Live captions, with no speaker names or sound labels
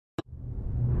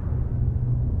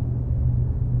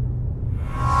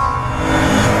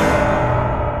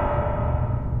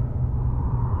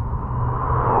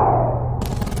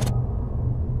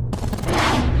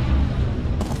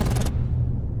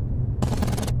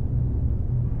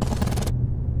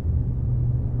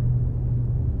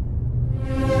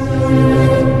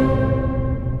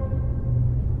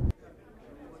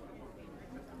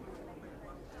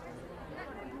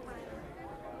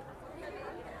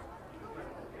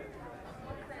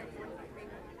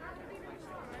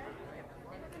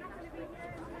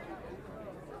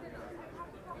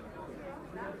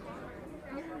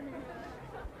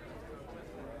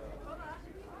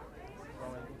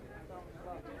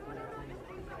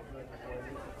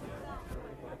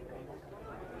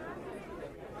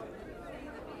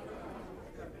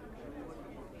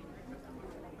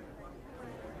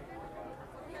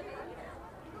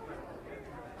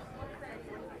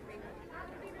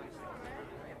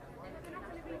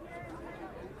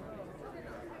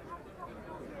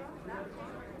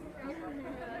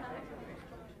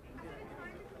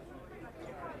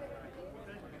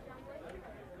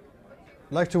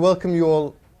I'd like to welcome you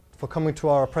all for coming to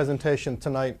our presentation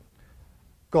tonight,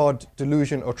 God,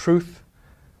 Delusion or Truth.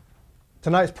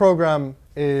 Tonight's program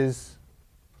is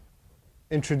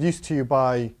introduced to you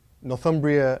by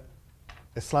Northumbria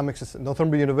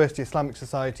University Islamic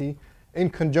Society in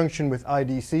conjunction with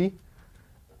IDC,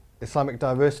 Islamic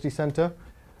Diversity Centre,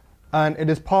 and it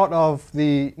is part of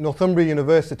the Northumbria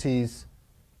University's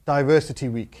Diversity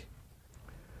Week.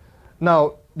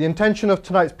 Now, the intention of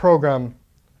tonight's program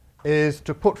is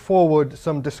to put forward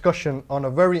some discussion on a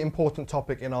very important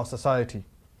topic in our society,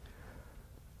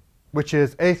 which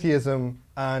is atheism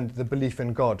and the belief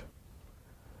in God.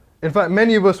 In fact,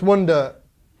 many of us wonder,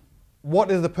 what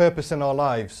is the purpose in our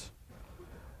lives?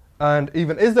 And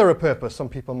even, is there a purpose, some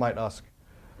people might ask?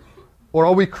 Or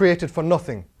are we created for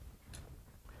nothing?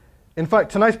 In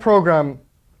fact, tonight's program,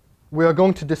 we are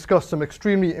going to discuss some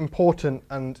extremely important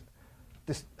and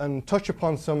touch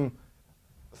upon some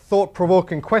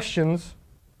thought-provoking questions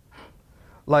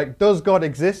like, does God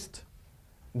exist?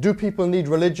 Do people need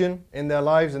religion in their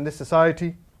lives in this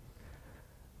society?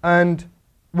 And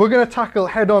we're going to tackle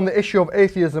head-on the issue of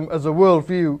atheism as a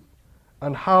worldview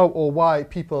and how or why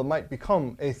people might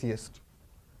become atheist,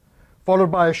 followed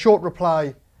by a short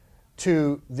reply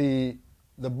to the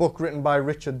book written by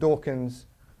Richard Dawkins,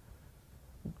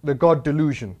 The God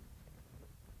Delusion.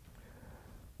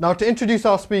 Now, to introduce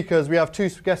our speakers, we have two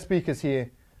guest speakers here.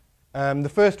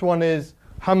 The first one is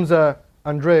Hamza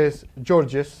Andrea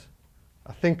Tzortzis.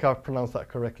 I think I've pronounced that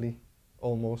correctly,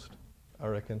 almost, I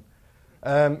reckon.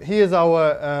 He is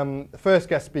our first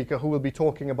guest speaker who will be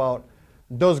talking about,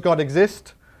 does God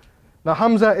exist? Now,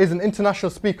 Hamza is an international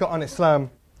speaker on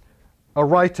Islam, a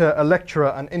writer, a lecturer,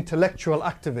 and intellectual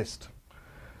activist.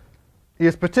 He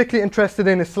is particularly interested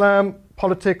in Islam,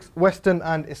 politics, Western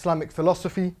and Islamic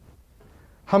philosophy.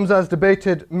 Hamza has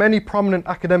debated many prominent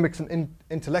academics and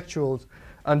intellectuals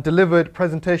and delivered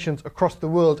presentations across the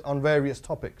world on various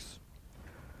topics.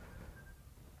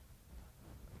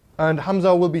 And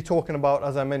Hamza will be talking about,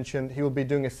 as I mentioned, he will be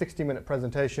doing a 60-minute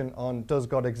presentation on does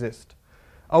God exist.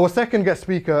 Our second guest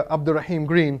speaker, Abdulraheem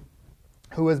Green,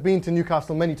 who has been to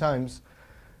Newcastle many times,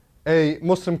 a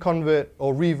Muslim convert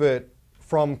or revert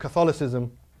from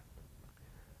Catholicism,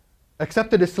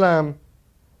 accepted Islam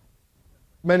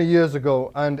many years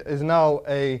ago and is now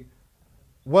a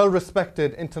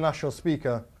well-respected international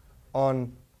speaker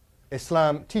on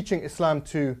Islam, teaching Islam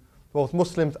to both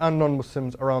Muslims and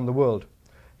non-Muslims around the world.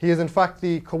 He is in fact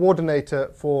the coordinator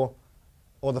for,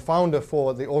 or the founder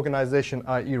for, the organization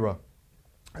IERA.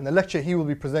 And the lecture he will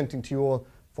be presenting to you all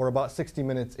for about 60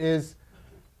 minutes is,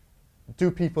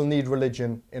 do people need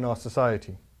religion in our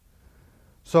society?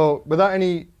 So without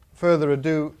any further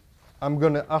ado, I'm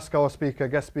going to ask our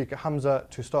guest speaker Hamza,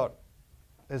 to start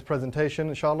his presentation,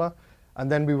 inshallah,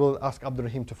 and then we will ask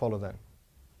Abdulraheem to follow then.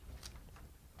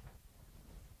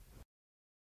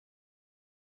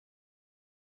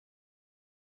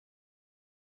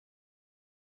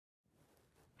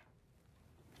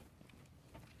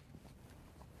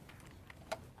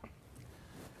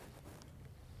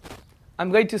 I'm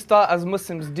going to start as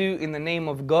Muslims do in the name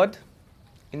of God.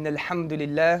 Innal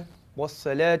hamdulillah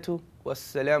wassalatu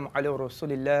wassalamu ala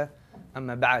rasulillah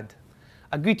amma ba'd.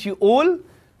 I greet you all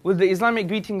with the Islamic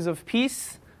greetings of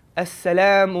peace.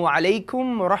 Assalamu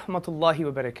alaikum wa rahmatullahi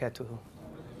wa barakatuhu.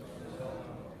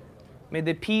 May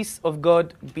the peace of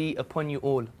God be upon you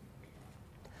all.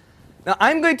 Now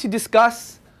I'm going to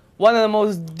discuss one of the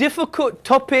most difficult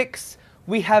topics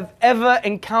we have ever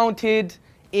encountered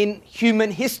in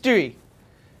human history.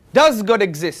 Does God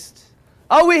exist?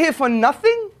 Are we here for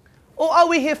nothing, or are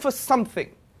we here for something?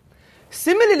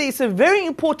 Similarly, it's a very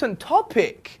important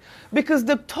topic because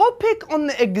the topic on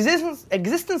the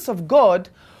existence of God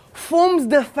forms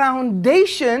the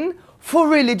foundation for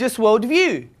religious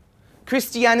worldview.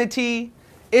 Christianity,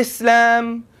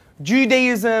 Islam,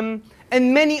 Judaism,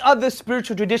 and many other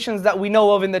spiritual traditions that we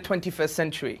know of in the 21st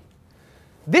century.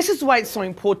 This is why it's so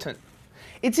important.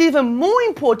 It's even more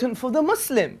important for the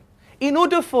Muslim, in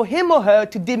order for him or her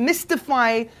to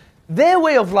demystify their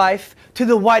way of life to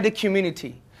the wider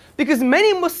community. Because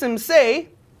many Muslims say,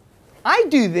 I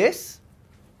do this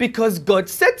because God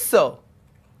said so.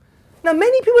 Now,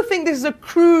 many people think this is a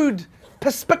crude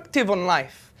perspective on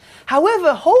life.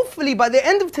 However, hopefully by the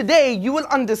end of today, you will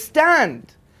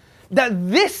understand that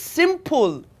this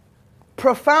simple,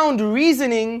 profound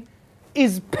reasoning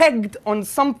is pegged on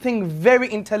something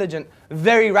very intelligent,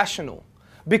 very rational.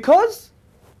 Because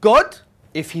God,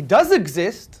 if He does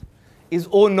exist, is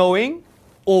all-knowing,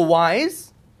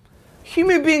 all-wise.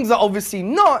 Human beings are obviously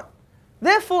not.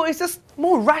 Therefore, it's just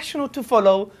more rational to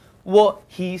follow what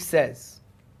He says.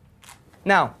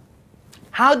 Now,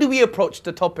 how do we approach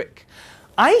the topic?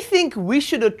 I think we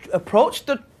should approach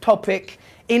the topic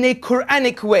in a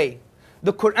Quranic way.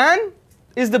 The Quran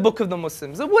is the book of the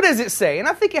Muslims. And what does it say? And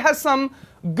I think it has some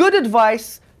good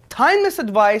advice, timeless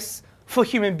advice for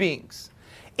human beings.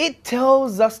 It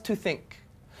tells us to think.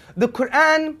 The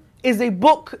Quran is a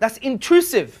book that's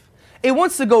intrusive. It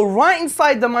wants to go right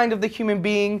inside the mind of the human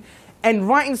being and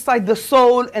right inside the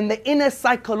soul and the inner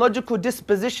psychological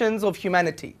dispositions of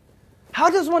humanity. How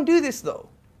does one do this though?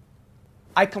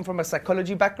 I come from a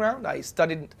psychology background. I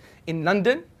studied in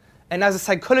London. And as a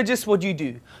psychologist, what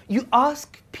do? You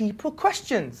ask people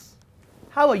questions.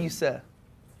 How are you, sir?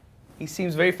 He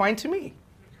seems very fine to me.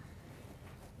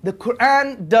 The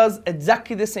Quran does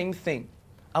exactly the same thing.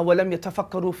 أَوَلَمْ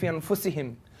يَتَفَكَّرُوا فِي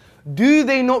أَنفُسِهِمْ. Do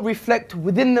they not reflect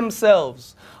within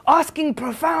themselves? Asking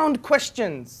profound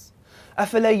questions.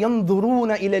 أَفَلَا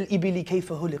يَنْظُرُونَ إِلَى الْإِبِلِ كَيْفَ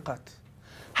هُلِقَتْ.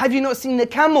 Have you not seen the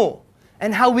camel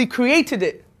and how we created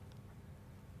it?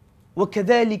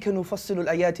 وَكَذَلِكَ نُفَصِّلُ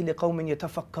الْآيَاتِ لِقَوْمٍ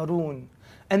يَتَفَكَّرُونَ.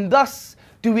 And thus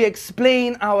do we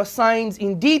explain our signs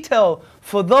in detail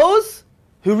for those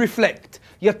who reflect.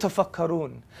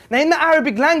 يَتَفَكَّرُونَ. Now in the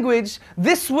Arabic language,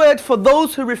 this word for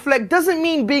those who reflect doesn't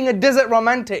mean being a desert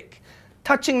romantic,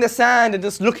 touching the sand and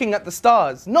just looking at the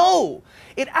stars. No,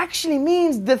 it actually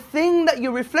means the thing that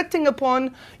you're reflecting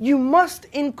upon, you must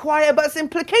inquire about its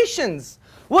implications.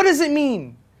 What does it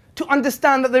mean to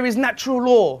understand that there is natural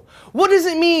law? What does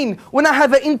it mean when I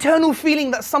have an internal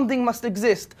feeling that something must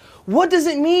exist? What does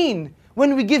it mean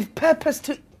when we give purpose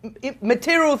to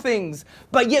material things,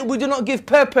 but yet we do not give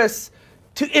purpose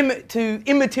to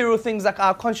immaterial things like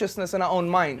our consciousness and our own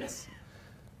minds?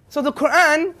 So the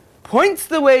Quran points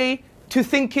the way to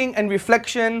thinking and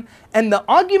reflection, and the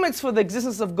arguments for the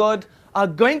existence of God are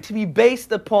going to be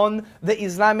based upon the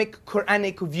Islamic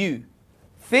Quranic view.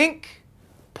 Think,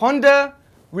 ponder,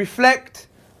 reflect,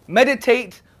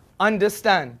 meditate,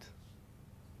 understand.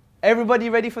 Everybody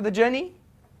ready for the journey?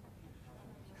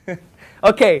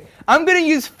 Okay, I'm going to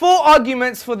use 4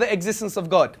 arguments for the existence of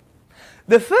God.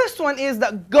 The first one is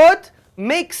that God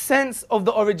makes sense of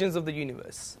the origins of the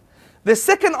universe. The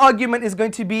second argument is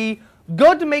going to be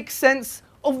God makes sense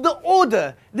of the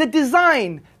order, the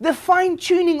design, the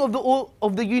fine-tuning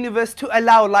of the universe to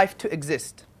allow life to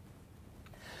exist.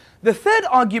 The third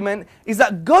argument is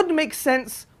that God makes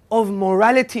sense of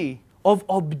morality, of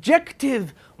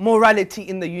objective morality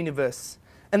in the universe.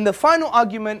 And the final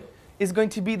argument is going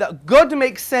to be that God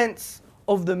makes sense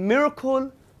of the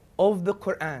miracle of the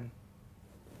Quran.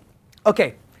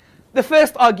 Okay, the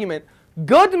first argument,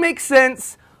 God makes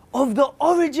sense of the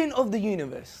origin of the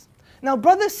universe. Now,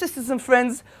 brothers, sisters, and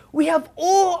friends, we have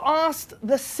all asked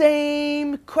the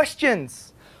same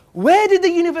questions. Where did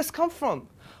the universe come from?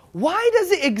 Why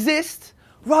does it exist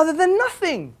rather than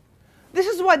nothing? This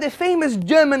is why the famous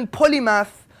German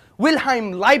polymath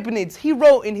Wilhelm Leibniz, he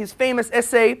wrote in his famous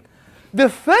essay, the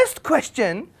first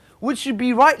question which should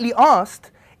be rightly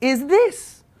asked is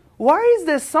this: why is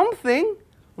there something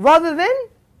rather than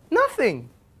nothing?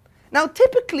 Now,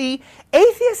 typically,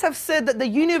 atheists have said that the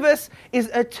universe is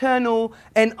eternal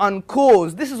and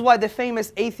uncaused. This is why the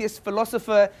famous atheist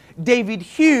philosopher David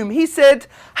Hume, he said,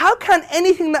 how can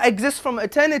anything that exists from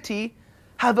eternity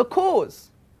have a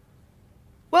cause?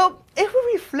 Well, if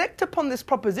we reflect upon this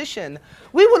proposition,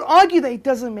 we will argue that it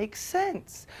doesn't make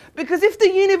sense. Because if the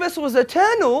universe was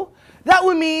eternal, that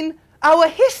would mean our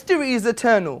history is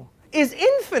eternal, is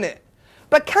infinite.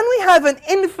 But can we have an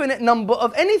infinite number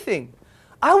of anything?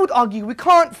 I would argue we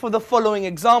can't for the following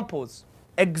examples.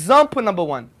 Example number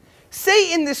 1.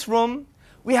 Say in this room,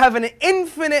 we have an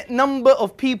infinite number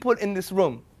of people in this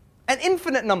room. An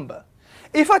infinite number.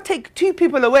 If I take 2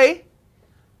 people away,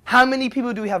 how many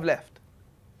people do we have left?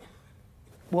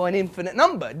 Well, an infinite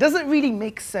number. It doesn't really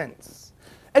make sense.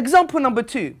 Example number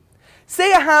 2.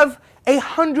 Say I have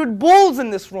 100 balls in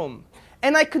this room,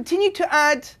 and I continue to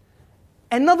add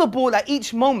another ball at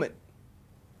each moment.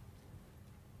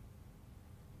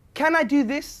 Can I do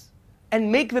this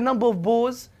and make the number of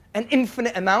balls an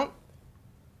infinite amount?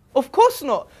 Of course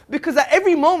not, because at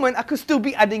every moment I could still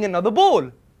be adding another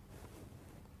ball.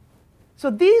 So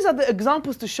these are the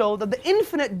examples to show that the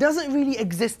infinite doesn't really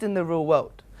exist in the real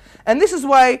world. And this is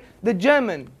why the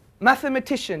German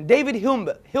mathematician David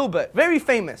Hilbert, very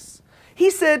famous, he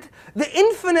said, the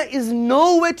infinite is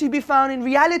nowhere to be found in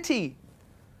reality.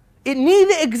 It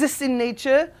neither exists in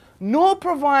nature nor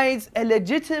provides a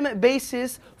legitimate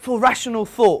basis for rational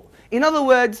thought. In other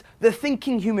words, the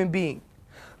thinking human being.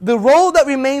 The role that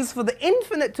remains for the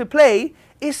infinite to play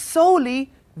is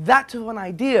solely that of an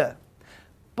idea.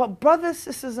 But brothers,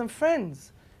 sisters, and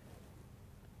friends,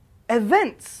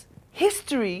 events,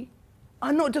 history,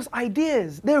 are not just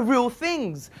ideas, they're real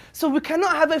things. So we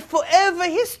cannot have a forever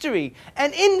history,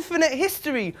 an infinite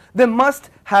history. There must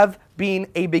have been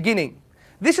a beginning.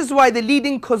 This is why the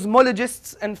leading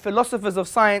cosmologists and philosophers of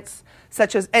science,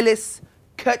 such as Ellis,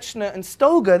 Kirchner, and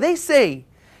Stoger, they say,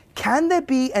 can there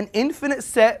be an infinite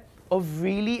set of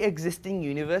really existing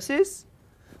universes?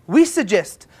 We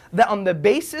suggest that on the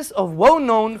basis of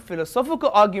well-known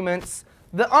philosophical arguments,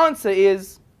 the answer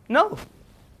is no.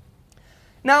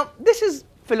 Now, this is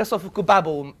philosophical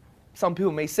babble, some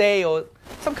people may say, or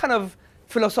some kind of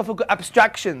philosophical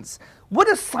abstractions. What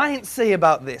does science say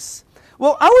about this?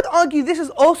 Well, I would argue this is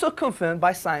also confirmed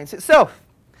by science itself.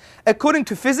 According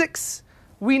to physics,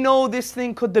 we know this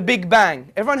thing called the Big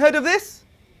Bang. Everyone heard of this?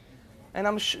 And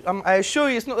I assure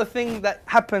you it's not a thing that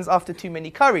happens after too many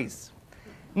curries.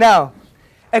 Now,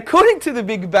 according to the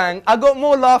Big Bang, I got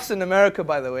more laughs in America,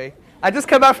 by the way. It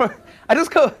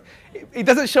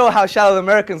doesn't show how shallow the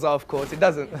Americans are, of course, it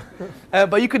doesn't.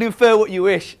 But you could infer what you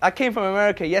wish. I came from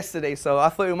America yesterday, so I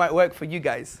thought it might work for you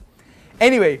guys.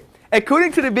 Anyway,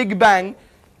 according to the Big Bang,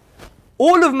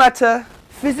 all of matter,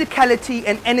 physicality,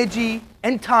 and energy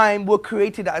and time were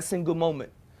created at a single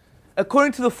moment.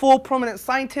 According to the four prominent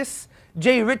scientists,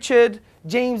 J. Richard,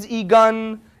 James E.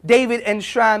 Gunn, David N.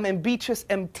 Schramm, and Beatrice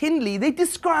M. Tinley, they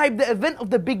describe the event of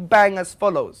the Big Bang as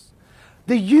follows.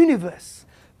 The universe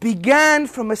began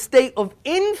from a state of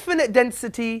infinite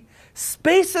density,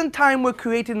 space and time were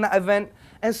created in that event,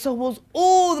 and so was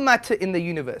all the matter in the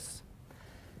universe.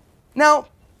 Now,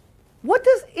 what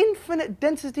does infinite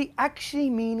density actually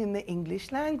mean in the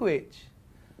English language?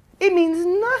 It means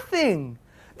nothing.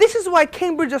 This is why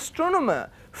Cambridge astronomer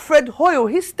Fred Hoyle,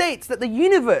 he states that the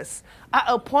universe at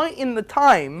a point in the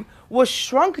time was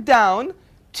shrunk down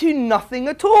to nothing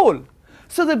at all.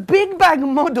 So the Big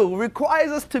Bang model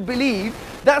requires us to believe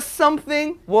that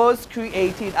something was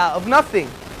created out of nothing.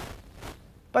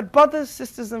 But brothers,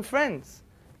 sisters, and friends,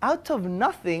 out of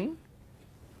nothing,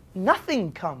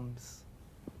 nothing comes.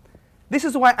 This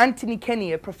is why Anthony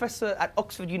Kenny, a professor at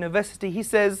Oxford University, he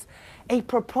says, a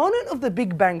proponent of the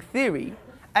Big Bang theory,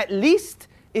 at least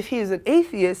if he is an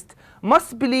atheist,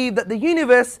 must believe that the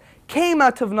universe came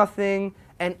out of nothing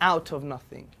and out of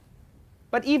nothing.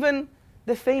 But even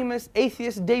the famous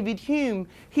atheist David Hume,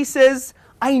 he says,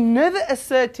 I never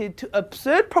asserted to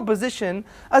absurd proposition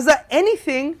as that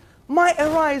anything might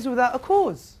arise without a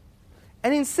cause.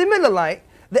 And in similar light,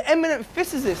 the eminent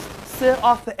physicist Sir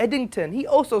Arthur Eddington, he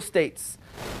also states,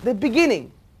 the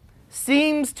beginning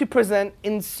seems to present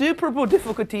insuperable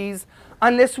difficulties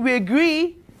unless we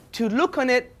agree to look on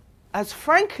it as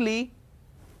frankly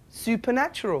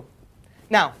supernatural.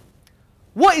 Now,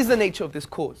 what is the nature of this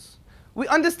cause? We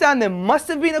understand there must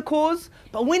have been a cause,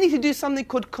 but we need to do something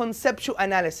called conceptual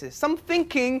analysis, some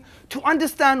thinking to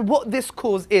understand what this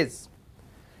cause is.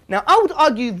 Now, I would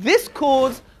argue this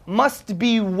cause must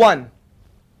be one.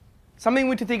 Something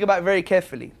we need to think about very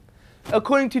carefully,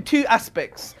 according to two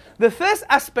aspects. The first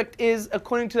aspect is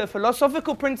according to the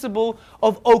philosophical principle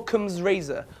of Occam's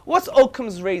razor. What's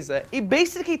Occam's razor? It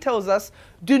basically tells us,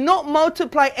 do not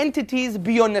multiply entities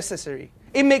beyond necessary.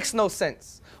 It makes no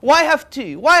sense. Why have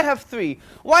 2? Why have 3?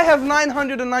 Why have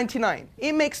 999?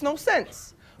 It makes no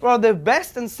sense. Rather, the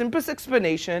best and simplest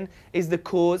explanation is the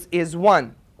cause is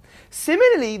one.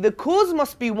 Similarly, the cause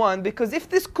must be one because if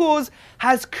this cause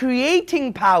has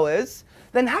creating powers,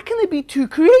 then how can there be two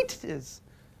creators?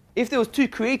 If there was two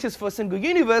creators for a single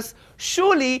universe,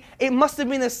 surely it must have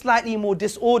been a slightly more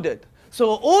disordered.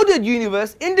 So an ordered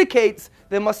universe indicates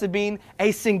there must have been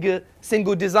a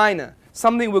single designer,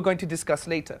 something we're going to discuss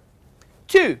later.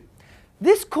 2,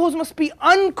 this cause must be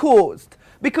uncaused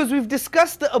because we've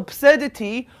discussed the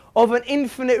absurdity of an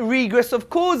infinite regress of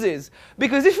causes.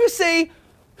 Because if you say,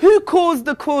 who caused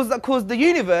the cause that caused the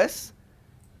universe?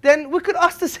 Then we could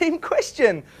ask the same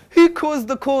question. Who caused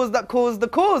the cause that caused the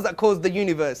cause that caused the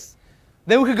universe?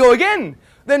 Then we could go again.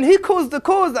 Then who caused the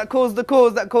cause that caused the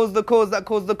cause that caused the cause that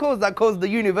caused the cause that caused the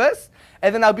universe?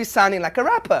 And then I'll be sounding like a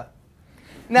rapper.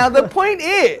 Now the point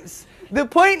is,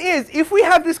 if we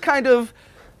have this kind of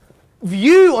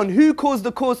view on who caused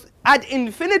the cause ad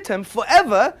infinitum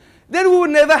forever, then we would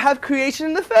never have creation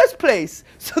in the first place.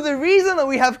 So the reason that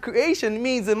we have creation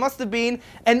means there must have been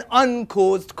an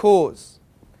uncaused cause.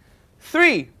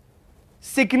 3,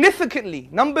 significantly,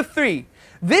 number 3,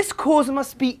 this cause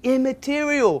must be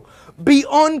immaterial,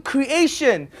 beyond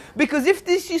creation. Because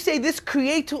if you say this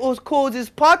creator or cause is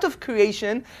part of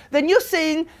creation, then you're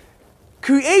saying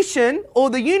creation or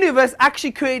the universe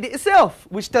actually created itself,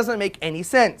 which doesn't make any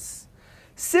sense.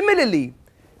 Similarly,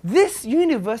 this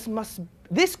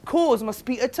cause must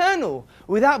be eternal,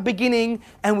 without beginning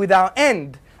and without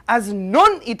end. as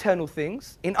non-eternal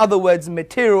things, in other words,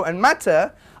 material and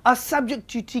matter, are subject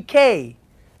to decay.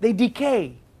 They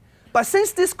decay. But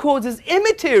since this cause is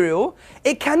immaterial,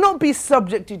 it cannot be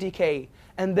subject to decay,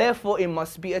 and therefore it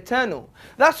must be eternal.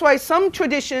 That's why some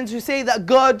traditions who say that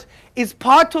God is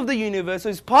part of the universe, or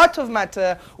is part of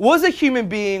matter, was a human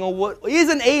being, or is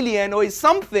an alien, or is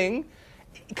something,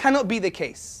 it cannot be the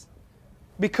case.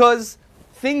 Because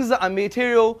things that are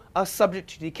material are subject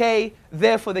to decay,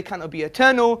 therefore they cannot be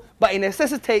eternal, but it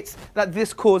necessitates that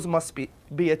this cause must be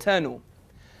eternal.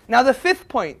 Now the fifth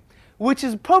point, which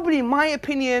is probably, in my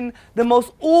opinion, the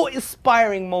most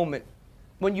awe-inspiring moment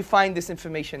when you find this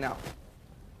information out.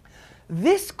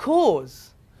 This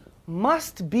cause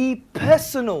must be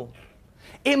personal.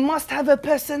 It must have a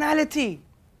personality.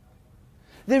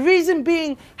 The reason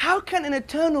being, how can an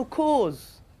eternal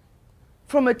cause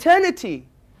from eternity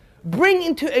bring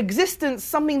into existence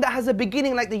something that has a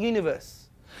beginning like the universe?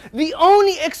 The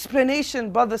only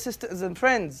explanation, brothers, sisters and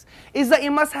friends, is that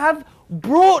it must have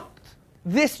brought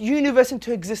this universe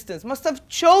into existence, must have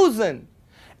chosen.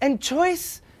 And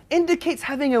choice indicates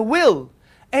having a will,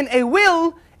 and a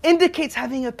will indicates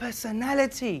having a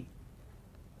personality.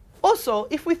 Also,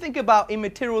 if we think about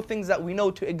immaterial things that we know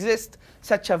to exist,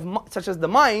 such as the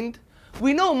mind,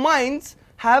 we know minds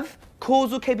have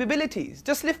causal capabilities.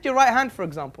 Just lift your right hand, for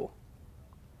example.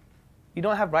 You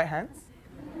don't have right hands?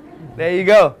 There you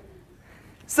go.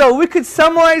 So we could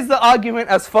summarize the argument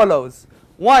as follows.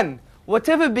 1,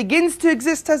 whatever begins to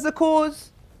exist has a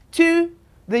cause. 2,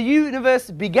 the universe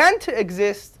began to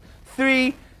exist.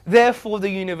 3, therefore the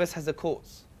universe has a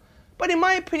cause. But in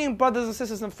my opinion, brothers and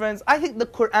sisters and friends, I think the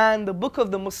Quran, the book of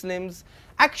the Muslims,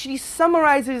 actually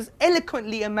summarizes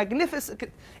eloquently and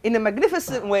in a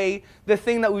magnificent way the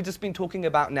thing that we've just been talking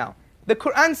about now. The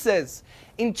Quran says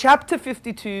in chapter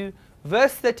 52,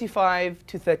 verse 35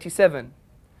 to 37,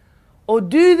 or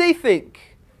do they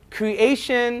think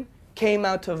creation came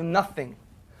out of nothing?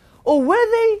 Or were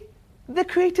they the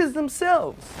creators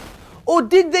themselves? Or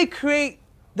did they create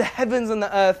the heavens and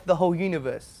the earth, the whole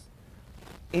universe?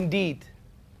 Indeed,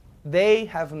 they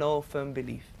have no firm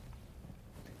belief.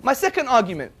 My second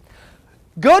argument,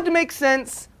 God makes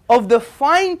sense of the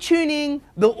fine-tuning,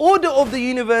 the order of the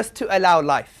universe to allow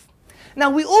life. Now,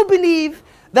 we all believe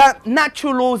that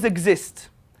natural laws exist.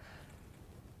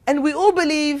 And we all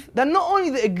believe that not only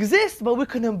they exist, but we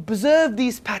can observe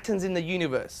these patterns in the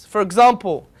universe. For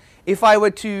example, if I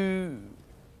were to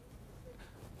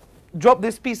drop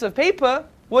this piece of paper,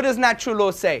 what does natural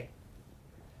law say?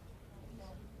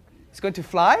 It's going to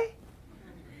fly?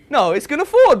 No, it's going to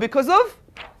fall because of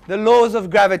the laws of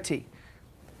gravity.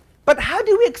 But how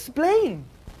do we explain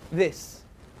this?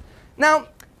 Now,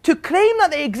 to claim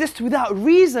that they exist without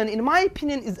reason, in my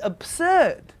opinion, is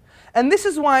absurd. And this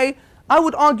is why I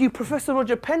would argue Professor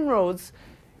Roger Penrose,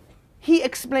 he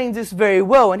explains this very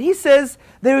well. And he says,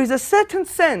 there is a certain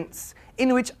sense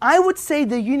in which I would say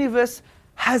the universe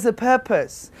has a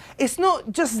purpose. It's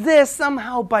not just there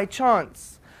somehow by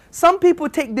chance. Some people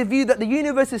take the view that the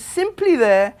universe is simply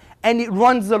there and it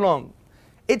runs along.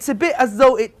 It's a bit as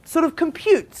though it sort of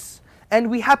computes and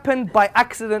we happen by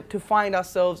accident to find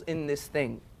ourselves in this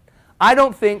thing. I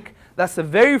don't think that's a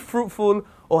very fruitful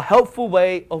or helpful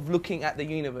way of looking at the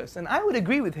universe. And I would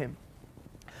agree with him.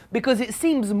 Because it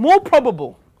seems more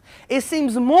probable, it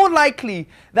seems more likely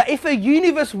that if a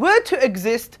universe were to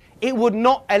exist, it would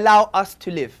not allow us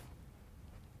to live.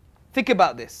 Think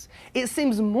about this. It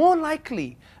seems more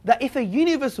likely that if a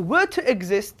universe were to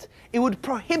exist, it would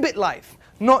prohibit life,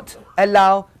 not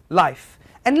allow life.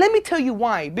 And let me tell you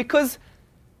why. Because,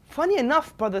 funny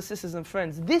enough, brothers, sisters, and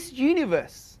friends, this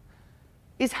universe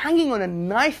is hanging on a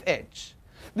knife edge.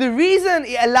 The reason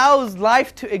it allows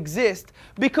life to exist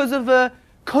because of a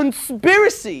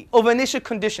conspiracy of initial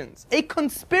conditions. A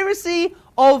conspiracy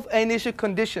of initial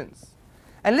conditions.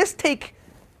 And let's take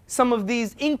some of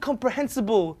these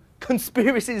incomprehensible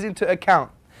conspiracies into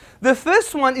account. The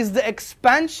first one is the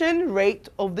expansion rate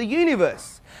of the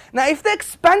universe. Now, if the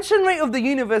expansion rate of the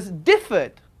universe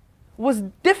was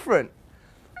different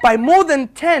by more than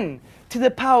 10 to the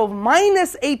power of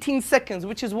minus 18 seconds,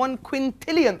 which is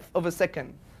 1/quintillionth of a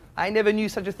second. I never knew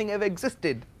such a thing ever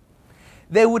existed.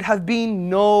 There would have been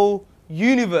no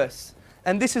universe.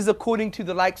 And this is according to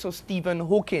the likes of Stephen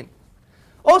Hawking.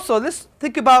 Also, let's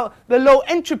think about the low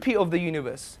entropy of the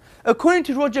universe. According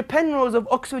to Roger Penrose of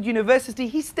Oxford University,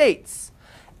 he states,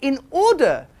 in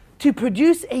order to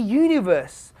produce a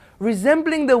universe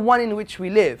resembling the one in which we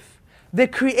live, the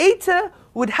creator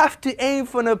would have to aim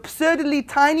for an absurdly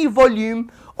tiny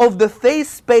volume of the phase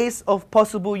space of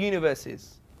possible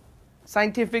universes.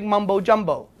 Scientific mumbo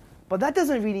jumbo. But that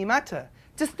doesn't really matter.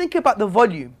 Just think about the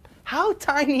volume. how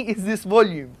tiny is this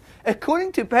volume?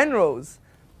 According to Penrose,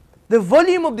 the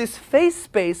volume of this phase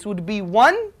space would be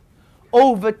 1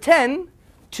 over 10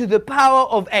 to the power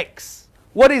of x.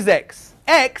 What is x?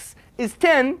 X is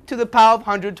 10 to the power of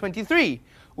 123,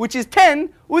 which is 10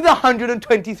 with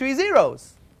 123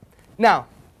 zeros. Now,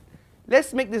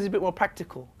 let's make this a bit more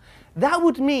practical. That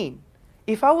would mean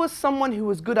if I was someone who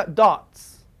was good at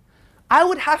darts, I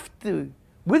would have to,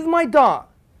 with my dart,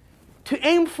 to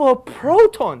aim for a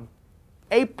proton.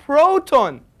 A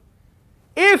proton.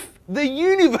 If the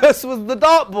universe was the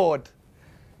dartboard.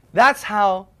 That's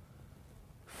how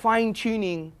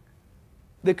fine-tuning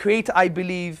the Creator, I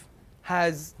believe,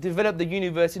 has developed the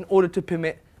universe in order to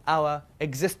permit our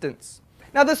existence.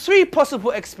 Now, there's 3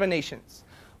 possible explanations.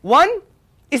 1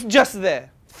 is just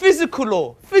there. Physical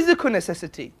law, physical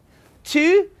necessity.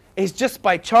 2 is just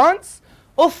by chance.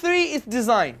 Or 3 is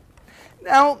design.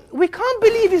 Now, we can't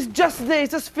believe it's just there,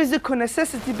 it's just physical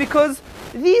necessity, because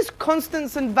these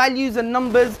constants and values and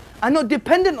numbers are not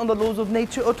dependent on the laws of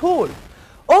nature at all.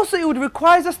 Also, it would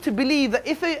require us to believe that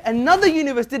if another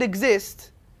universe did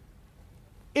exist,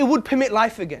 it would permit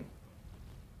life again.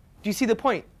 Do you see the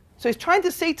point? So it's trying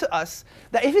to say to us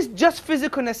that if it's just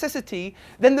physical necessity,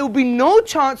 then there will be no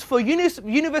chance for a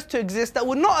universe to exist that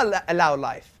would not allow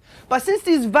life. But since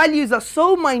these values are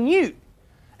so minute,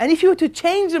 and if you were to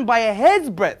change them by a hair's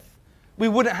breadth, we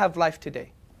wouldn't have life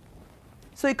today.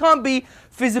 So it can't be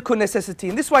physical necessity.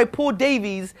 And this is why Paul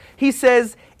Davies, he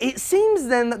says, it seems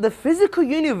then that the physical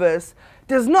universe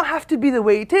does not have to be the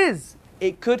way it is.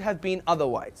 It could have been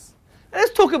otherwise.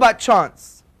 Let's talk about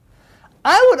chance.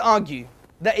 I would argue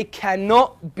that it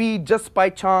cannot be just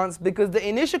by chance, because the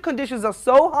initial conditions are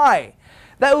so high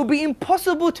that it would be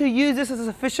impossible to use this as a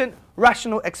sufficient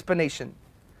rational explanation.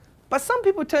 But some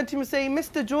people turn to him and say,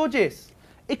 Mr. Tzortzis,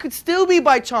 it could still be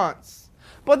by chance.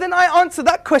 But then I answer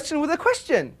that question with a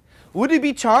question. Would it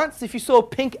be chance if you saw a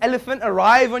pink elephant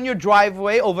arrive on your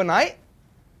driveway overnight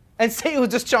and say it was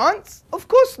just chance? Of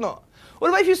course not. What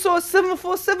about if you saw a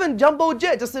 747 jumbo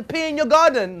jet just appear in your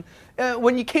garden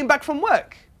when you came back from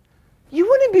work? You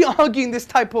wouldn't be arguing this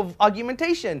type of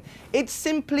argumentation. It's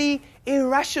simply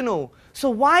irrational. So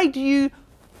why do you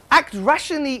act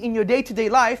rationally in your day-to-day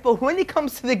life, but when it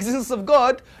comes to the existence of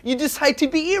God, you decide to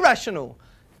be irrational?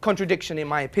 Contradiction, in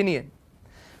my opinion.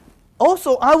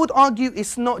 Also, I would argue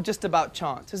it's not just about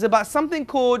chance. It's about something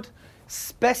called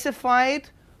specified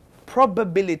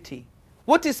probability.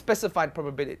 What is specified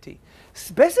probability?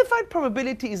 Specified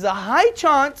probability is a high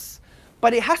chance,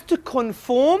 but it has to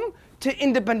conform to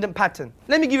independent pattern.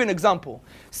 Let me give you an example.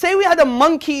 Say we had a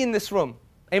monkey in this room,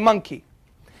 a monkey,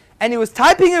 and he was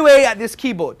typing away at this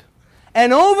keyboard.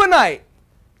 And overnight,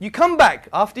 you come back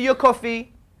after your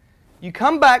coffee, you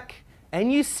come back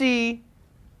and you see,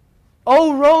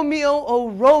 O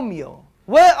Romeo,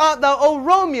 where art thou, O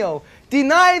Romeo?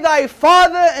 Deny thy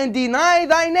father and deny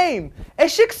thy name. A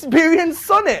Shakespearean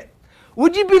sonnet.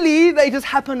 Would you believe that it just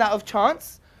happened out of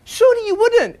chance? Surely you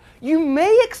wouldn't. You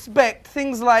may expect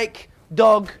things like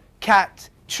dog, cat,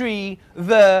 tree,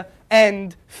 the,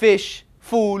 end, fish,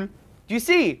 fool. Do you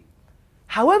see?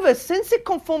 However, since it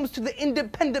conforms to the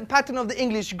independent pattern of the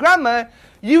English grammar,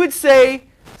 you would say,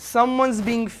 someone's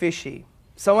being fishy.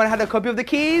 Someone had a copy of the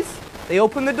keys, they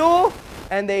opened the door,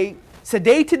 and they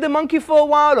sedated the monkey for a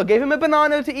while, or gave him a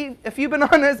banana to eat a few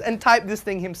bananas, and typed this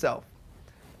thing himself.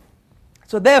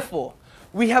 So therefore,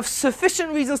 we have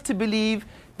sufficient reasons to believe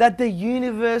that the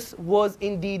universe was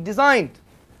indeed designed.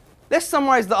 Let's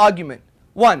summarize the argument.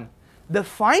 1. The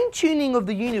fine-tuning of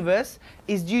the universe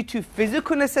is due to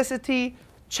physical necessity,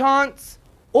 chance,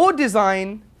 or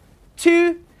design.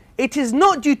 2. It is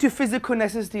not due to physical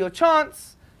necessity or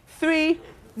chance. 3.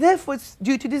 Therefore, it's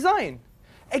due to design.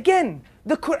 Again,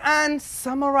 the Quran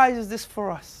summarizes this for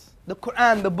us. The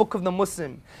Quran, the book of the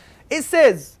Muslim. It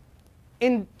says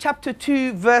in chapter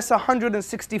 2, verse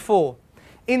 164,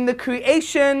 in the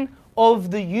creation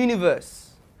of the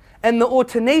universe, and the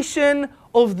alternation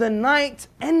of the night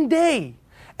and day,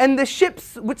 and the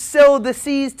ships which sail the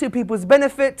seas to people's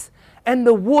benefit, and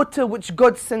the water which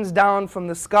God sends down from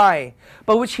the sky,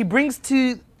 by which He brings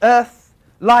to earth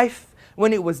life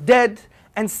when it was dead,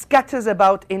 and scatters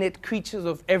about in it creatures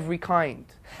of every kind,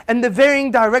 and the varying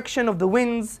direction of the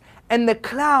winds, and the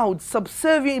clouds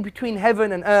subservient between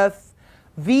heaven and earth.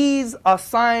 These are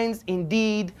signs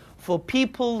indeed for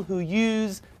people who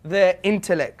use their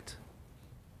intellect.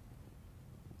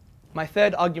 My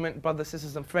third argument, brothers,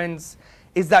 sisters, and friends,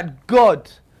 is that God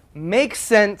makes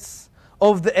sense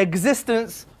of the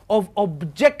existence of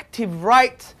objective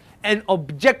right and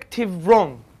objective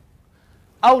wrong.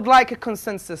 I would like a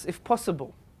consensus, if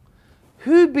possible.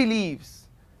 Who believes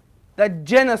that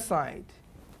genocide,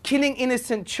 killing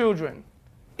innocent children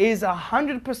is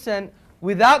 100%,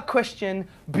 without question,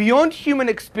 beyond human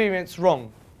experience, wrong.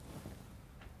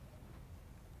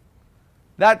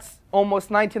 That's almost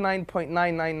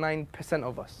 99.999%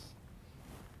 of us.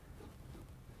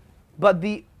 But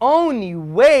the only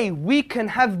way we can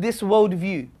have this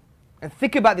worldview, and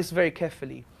think about this very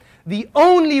carefully, the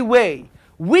only way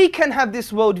we can have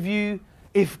this worldview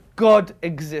if God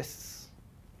exists.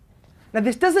 Now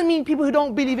this doesn't mean people who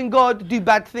don't believe in God do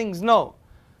bad things, no.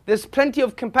 There's plenty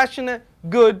of compassionate,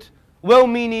 good,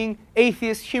 well-meaning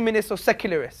atheists, humanists or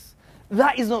secularists.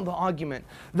 That is not the argument.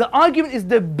 The argument is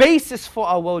the basis for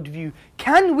our worldview.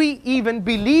 Can we even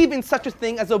believe in such a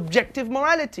thing as objective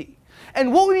morality?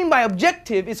 And what we mean by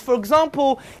objective is, for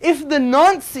example, if the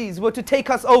Nazis were to take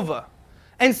us over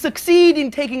and succeed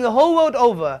in taking the whole world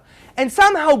over and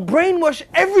somehow brainwash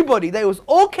everybody that it was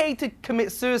okay to commit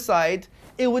suicide,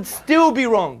 it would still be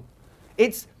wrong.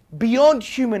 It's beyond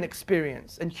human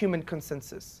experience and human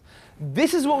consensus.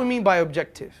 This is what we mean by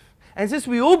objective. And since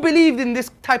we all believed in this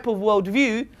type of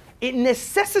worldview, it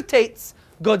necessitates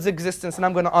God's existence, and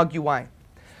I'm going to argue why.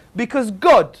 Because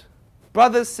God,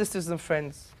 brothers, sisters and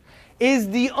friends, is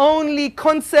the only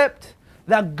concept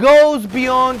that goes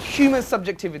beyond human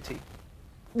subjectivity.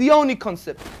 The only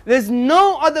concept. There's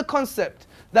no other concept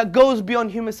that goes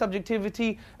beyond human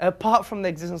subjectivity apart from the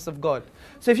existence of God.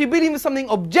 So if you believe in something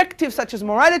objective such as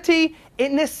morality,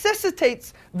 it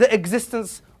necessitates the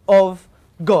existence of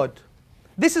God.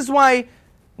 This is why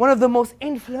one of the most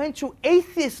influential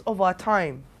atheists of our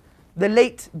time, the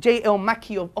late J.L.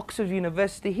 Mackie of Oxford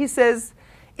University, he says,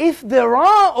 if there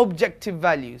are objective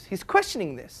values, he's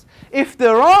questioning this, if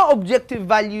there are objective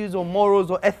values or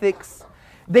morals or ethics,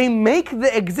 they make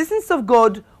the existence of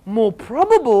God more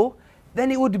probable than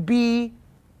it would be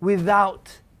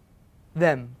without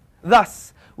them.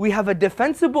 Thus, we have a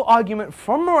defensible argument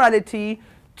from morality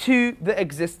to the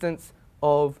existence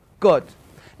of God.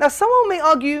 Now, someone may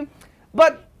argue,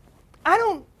 but I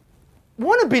don't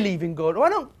want to believe in God, or I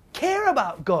don't care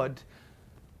about God.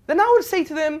 Then I would say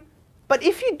to them, but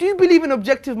if you do believe in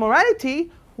objective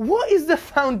morality, what is the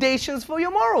foundations for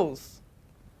your morals?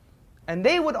 And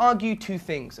they would argue two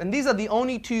things, and these are the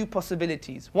only two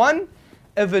possibilities. One,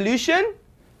 evolution.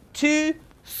 Two,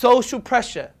 social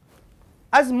pressure.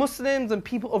 As Muslims and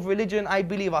people of religion, I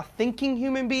believe, are thinking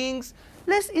human beings,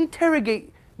 let's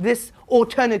interrogate this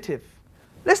alternative.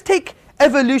 Let's take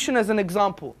evolution as an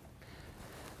example.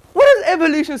 What does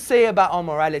evolution say about our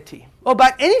morality? Or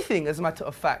about anything, as a matter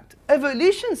of fact?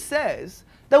 Evolution says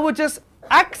that we're just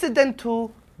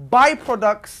accidental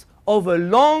byproducts of a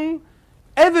long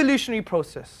evolutionary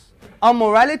process. Our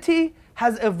morality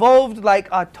has evolved like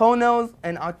our toenails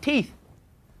and our teeth.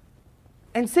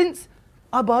 And since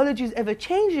our biology is ever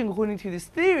changing according to this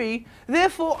theory,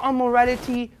 therefore our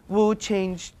morality will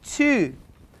change too.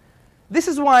 This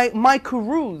is why Michael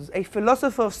Ruse, a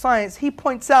philosopher of science, he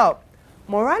points out,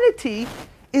 morality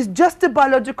is just a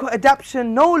biological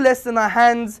adaptation no less than our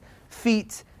hands,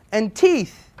 feet, and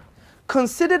teeth.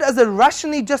 Considered as a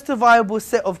rationally justifiable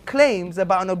set of claims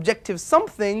about an objective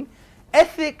something,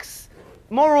 ethics,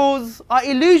 morals are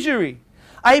illusory.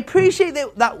 I appreciate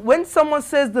that when someone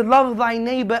says to love thy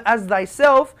neighbor as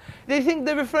thyself, they think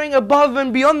they're referring above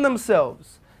and beyond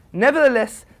themselves.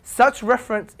 Nevertheless, such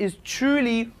reference is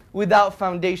truly without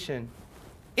foundation,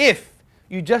 if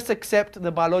you just accept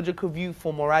the biological view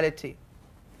for morality.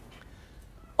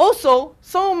 Also,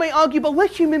 someone may argue, but we're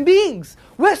human beings.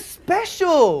 We're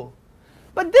special.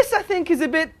 But this, I think, is a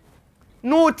bit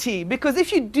naughty, because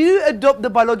if you do adopt the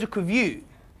biological view,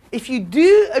 if you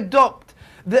do adopt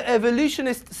the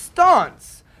evolutionist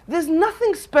stance, there's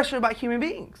nothing special about human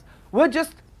beings. We're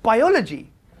just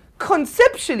biology.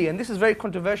 Conceptually, and this is very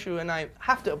controversial, and I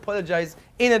have to apologize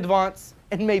in advance,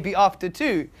 and maybe after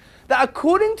too, that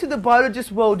according to the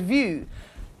biologist worldview,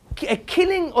 a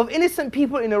killing of innocent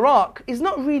people in Iraq is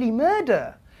not really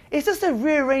murder. It's just a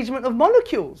rearrangement of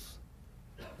molecules.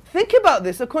 Think about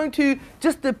this according to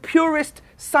just the purist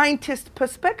scientist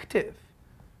perspective.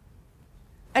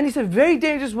 And it's a very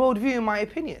dangerous worldview in my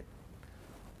opinion.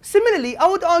 Similarly, I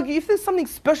would argue if there's something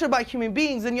special about human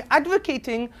beings, then you're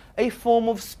advocating a form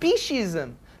of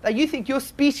speciesism, that you think your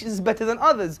species is better than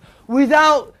others,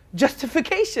 without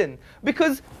justification,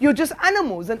 because you're just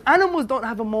animals, and animals don't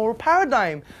have a moral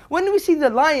paradigm. When we see the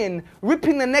lion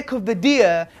ripping the neck of the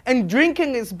deer and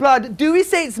drinking its blood, do we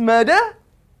say it's murder?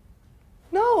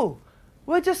 No.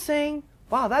 We're just saying,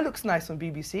 wow, that looks nice on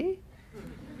BBC.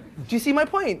 Do you see my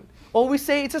point? Or we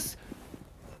say it's just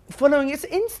following its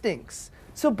instincts.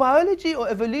 So biology or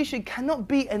evolution cannot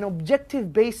be an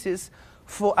objective basis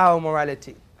for our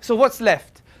morality. So what's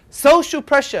left? Social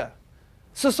pressure,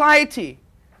 society,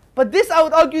 But this, I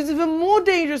would argue, is even more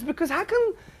dangerous, because how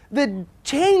can the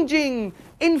changing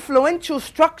influential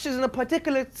structures in a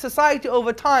particular society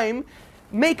over time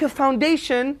make a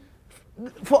foundation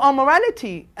for our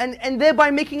morality and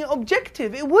thereby making it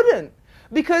objective? It wouldn't.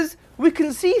 Because we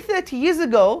can see 30 years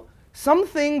ago, some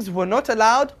things were not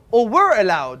allowed or were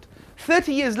allowed.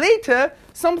 30 years later,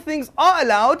 some things are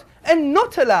allowed and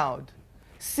not allowed.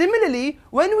 Similarly,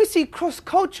 when we see cross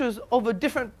cultures over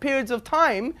different periods of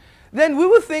time, then we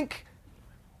will think,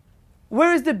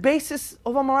 where is the basis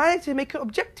of our morality to make it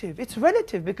objective? It's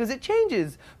relative, because it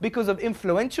changes because of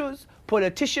influentials,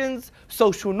 politicians,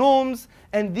 social norms,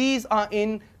 and these are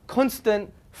in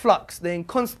constant flux, they're in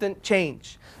constant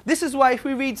change. This is why if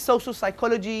we read social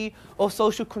psychology or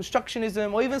social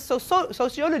constructionism or even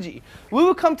sociology, we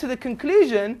will come to the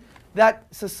conclusion that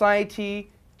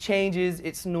society changes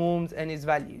its norms and its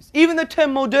values. Even the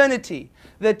term modernity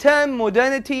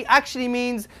actually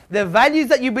means the values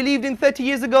that you believed in 30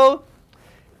 years ago,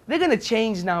 they're going to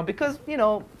change now because, you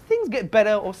know, things get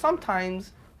better or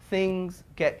sometimes things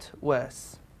get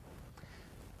worse.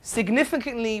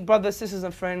 Significantly, brothers, sisters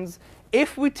and friends,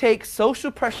 if we take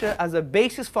social pressure as a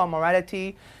basis for our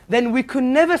morality, then we could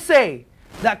never say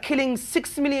that killing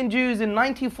 6 million Jews in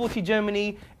 1940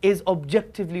 Germany is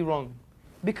objectively wrong.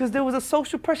 Because there was a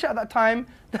social pressure at that time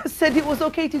that said it was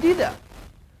okay to do that.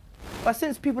 But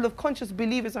since people of conscience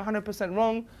believe it's 100%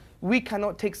 wrong, we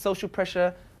cannot take social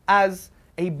pressure as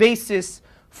a basis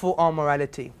for our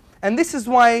morality. And this is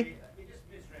why... You just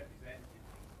misrepresented.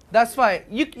 That's right.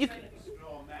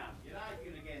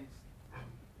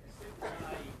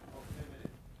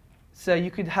 So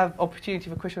you could have opportunity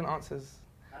for question and answers.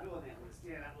 I don't want to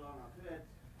stay that long. I've heard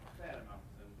a fair amount,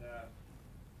 and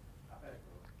I better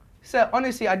go. Sir,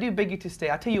 honestly, I do beg you to stay.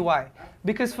 I'll tell you why.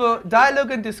 Because for dialogue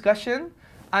and discussion,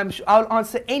 I'll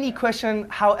answer any question,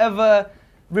 however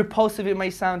repulsive it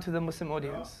may sound to the Muslim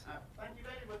audience. Thank you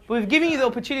very much. But we've given you the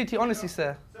opportunity, honestly,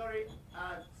 sir. Sorry,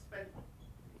 I've spent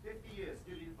 50 years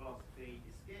studying philosophy.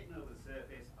 It's skating over the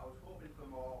surface. I was hoping for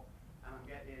more, and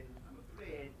I'm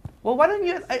afraid... Well, why don't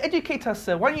you educate us,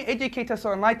 sir? Why don't you educate us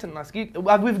or enlighten us?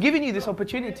 We've given you this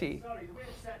opportunity. Sorry, the way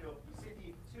it's set up, you sit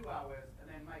here for 2 hours and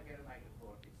then might get a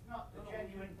microphone. It's not the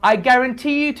genuine... I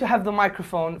guarantee you to have the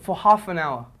microphone for half an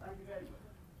hour. Thank you very much.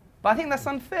 But I think that's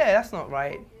unfair. That's not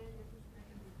right.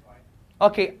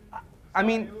 Okay, I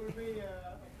mean... It would be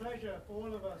a pleasure for all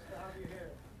of us to have you here.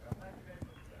 Thank you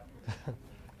very much.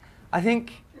 I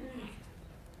think...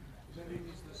 Maybe he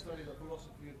needs to study the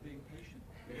philosophy of being patient.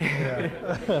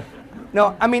 Yeah.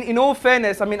 No, I mean, in all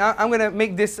fairness, I mean, I'm going to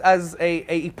make this as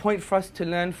a point for us to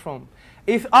learn from.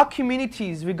 If our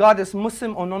communities, regardless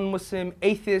Muslim or non-Muslim,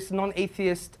 atheist,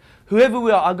 non-atheist, whoever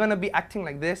we are going to be acting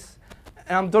like this,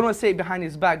 and I don't want to say it behind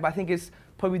his back, but I think it's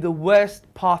probably the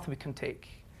worst path we can take.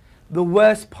 The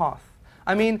worst path.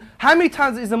 I mean, how many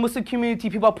times is the Muslim community,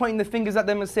 people are pointing the fingers at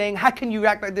them and saying, how can you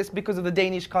react like this because of the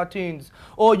Danish cartoons?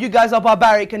 Or you guys are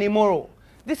barbaric and immoral.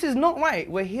 This is not right.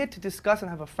 We're here to discuss and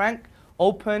have a frank,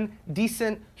 open,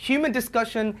 decent, human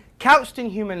discussion couched in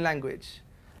human language.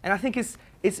 And I think it's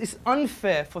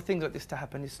unfair for things like this to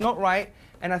happen. It's not right.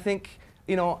 And I think,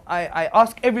 you know, I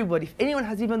ask everybody, if anyone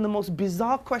has even the most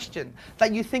bizarre question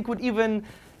that you think would even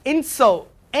insult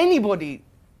anybody,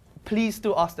 please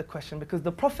do ask the question, because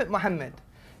the Prophet Muhammad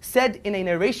said in a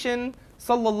narration,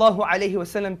 sallallahu alaihi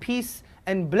wasallam, peace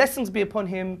and blessings be upon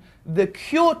him, the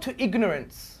cure to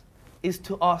ignorance is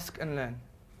to ask and learn.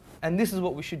 And this is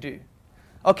what we should do.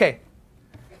 Okay,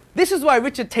 this is why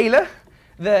Richard Taylor,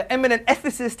 the eminent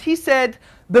ethicist, he said,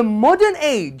 the modern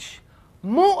age,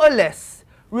 more or less,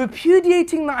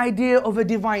 repudiating the idea of a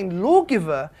divine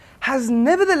lawgiver, has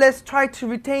nevertheless tried to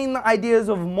retain the ideas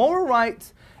of moral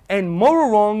right and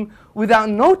moral wrong, without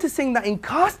noticing that in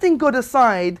casting God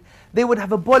aside, they would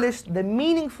have abolished the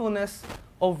meaningfulness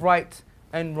of right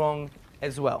and wrong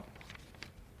as well.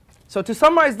 So to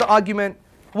summarize the argument,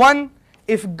 1,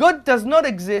 if God does not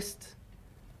exist,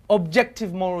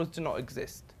 objective morals do not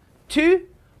exist. 2,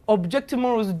 objective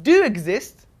morals do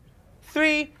exist.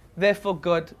 3, therefore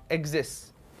God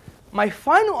exists. My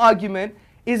final argument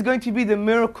is going to be the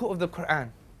miracle of the Quran.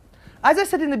 As I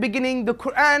said in the beginning, the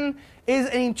Quran is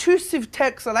an intrusive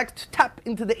text that likes to tap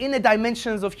into the inner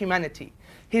dimensions of humanity.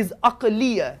 His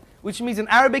aqliyah, which means in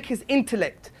Arabic his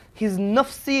intellect, his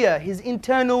nafsiyah, his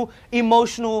internal,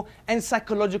 emotional and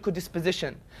psychological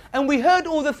disposition. And we heard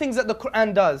all the things that the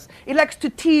Quran does. It likes to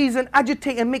tease and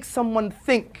agitate and make someone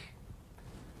think.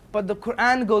 But the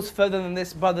Quran goes further than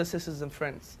this, brothers, sisters and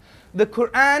friends. The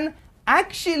Quran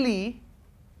actually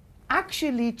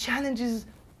challenges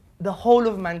the whole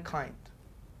of mankind.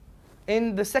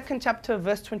 In the 2nd chapter,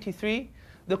 verse 23,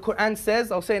 the Quran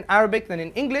says, I'll say in Arabic then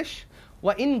in English,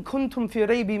 وَإِن كُنْتُمْ فِي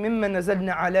رَيْبٍ مِمَّا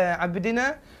نَزَلْنَا عَلَىٰ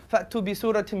عَبْدِنَا فَأْتُوا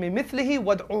بِسُورَةٍ مِّن مِثْلِهِ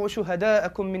وَادْعُوا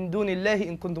شُهَدَاءَكُم مِّن دُونِ اللَّهِ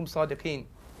إِن كُنْتُمْ صَادِقِينَ.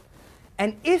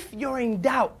 And if you're in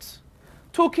doubt,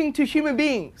 talking to human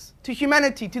beings, to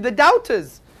humanity, to the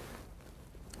doubters,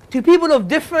 to people of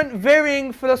different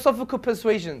varying philosophical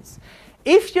persuasions,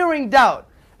 if you're in doubt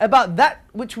about that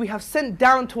which we have sent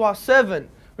down to our servant,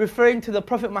 referring to the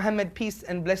Prophet Muhammad, peace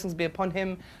and blessings be upon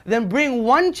him, then bring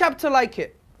one chapter like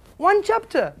it, one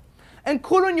chapter, and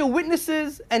call on your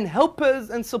witnesses and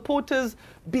helpers and supporters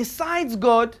besides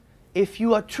God if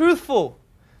you are truthful.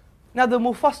 Now the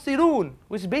mufassirun,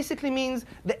 which basically means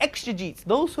the exegetes,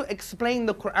 those who explain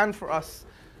the Quran for us,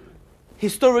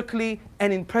 historically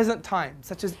and in present time,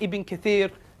 such as Ibn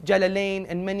Kathir, Jalalain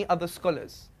and many other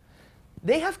scholars,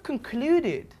 they have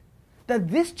concluded that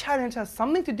this challenge has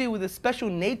something to do with the special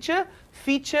nature,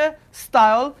 feature,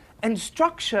 style and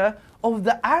structure of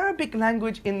the Arabic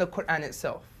language in the Quran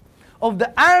itself. Of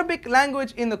the Arabic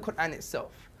language in the Quran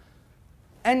itself.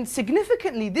 And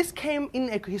significantly, this came in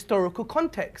a historical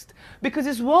context, because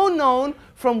it's well known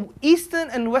from Eastern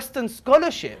and Western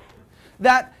scholarship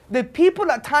that the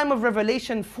people at time of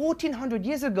revelation 1400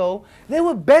 years ago, they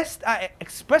were best at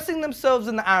expressing themselves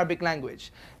in the Arabic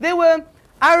language. They were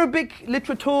Arabic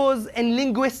literateurs and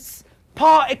linguists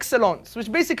par excellence,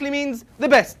 which basically means the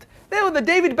best. They were the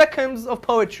David Beckhams of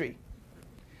poetry.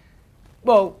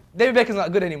 Well, David Beckham's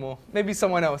not good anymore. Maybe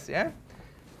someone else, yeah?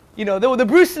 You know, they were the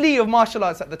Bruce Lee of martial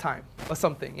arts at the time, or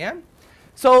something, yeah?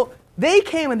 So they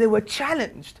came and they were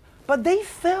challenged, but they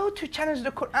failed to challenge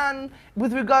the Quran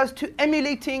with regards to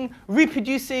emulating,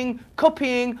 reproducing,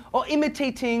 copying, or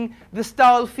imitating the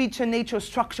style, feature, nature,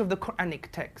 structure of the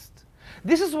Quranic text.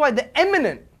 This is why the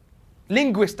eminent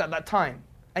linguist at that time,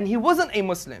 and he wasn't a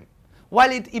Muslim,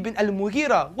 Walid ibn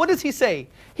al-Mughira, what does he say?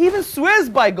 He even swears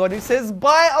by God. He says,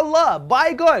 by Allah,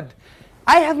 by God,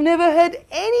 I have never heard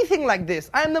anything like this.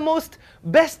 I am the most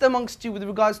best amongst you with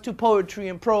regards to poetry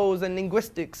and prose and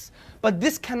linguistics. But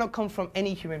this cannot come from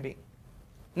any human being.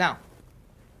 Now,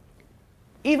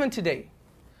 even today,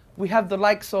 we have the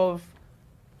likes of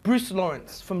Bruce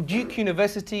Lawrence from Duke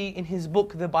University in his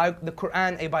book, The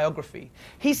Quran, A Biography.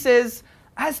 He says,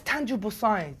 as tangible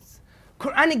signs,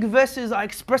 Quranic verses are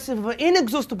expressive of an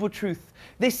inexhaustible truth.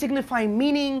 They signify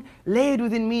meaning, layered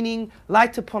within meaning,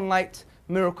 light upon light,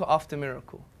 miracle after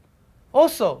miracle.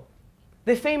 Also,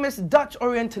 the famous Dutch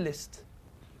Orientalist,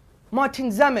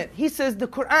 Martin Zamet, he says the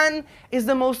Quran is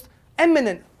the most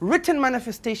eminent written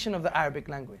manifestation of the Arabic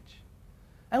language.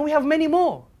 And we have many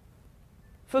more.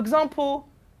 For example,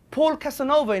 Paul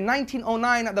Casanova in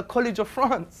 1909 at the College of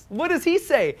France. What does he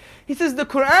say? He says the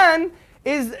Quran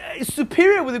is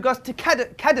superior with regards to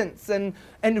cadence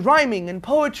and rhyming and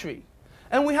poetry.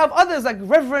 And we have others like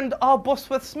Reverend R.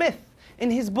 Bosworth Smith in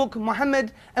his book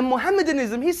Muhammad and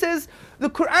Mohammedanism. He says the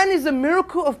Quran is a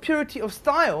miracle of purity of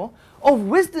style, of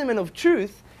wisdom and of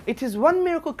truth. It is one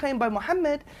miracle claimed by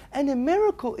Muhammad, and a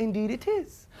miracle indeed it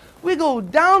is. We go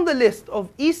down the list of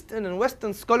Eastern and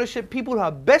Western scholarship, people who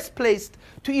are best placed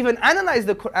to even analyze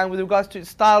the Quran with regards to its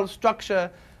style,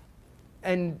 structure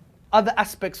and other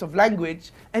aspects of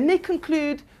language, and they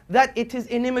conclude that it is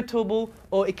inimitable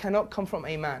or it cannot come from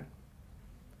a man.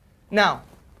 Now,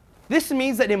 this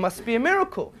means that it must be a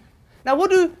miracle. Now, what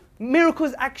do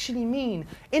miracles actually mean?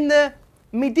 In the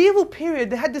medieval period,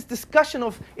 they had this discussion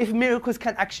of if miracles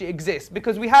can actually exist,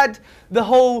 because we had the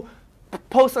whole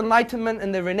post-Enlightenment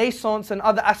and the Renaissance and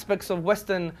other aspects of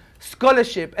Western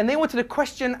scholarship, and they wanted to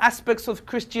question aspects of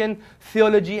Christian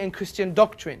theology and Christian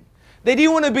doctrine. They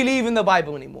didn't want to believe in the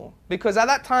Bible anymore, because at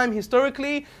that time,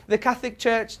 historically, the Catholic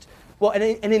Church, well,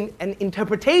 an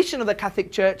interpretation of the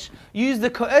Catholic Church used the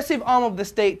coercive arm of the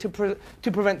state to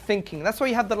prevent thinking. That's why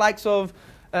you have the likes of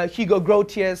Hugo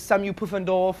Grotius, Samuel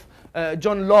Pufendorf,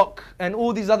 John Locke, and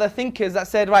all these other thinkers that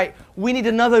said, right, we need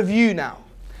another view now.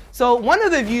 So one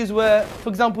of the views were, for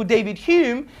example, David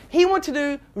Hume, he wanted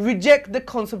to reject the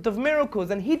concept of miracles,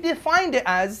 and he defined it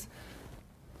as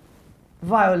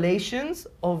violations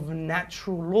of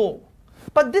natural law.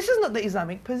 But this is not the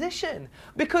Islamic position,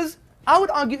 because I would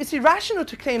argue it's irrational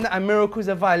to claim that a miracle is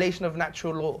a violation of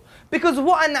natural law. Because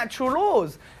what are natural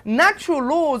laws? Natural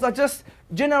laws are just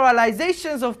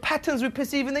generalizations of patterns we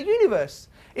perceive in the universe.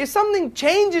 If something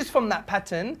changes from that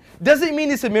pattern, does it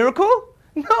mean it's a miracle?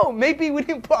 No, maybe we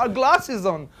didn't put our glasses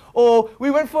on, or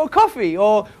we went for a coffee,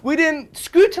 or we didn't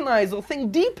scrutinize or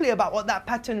think deeply about what that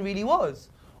pattern really was.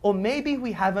 Or maybe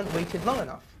we haven't waited long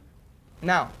enough.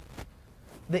 Now,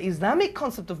 the Islamic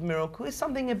concept of miracle is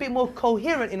something a bit more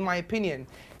coherent in my opinion.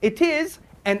 It is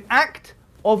an act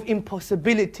of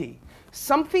impossibility.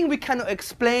 Something we cannot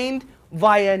explain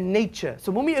via nature.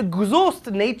 So when we exhaust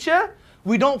nature,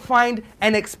 we don't find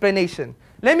an explanation.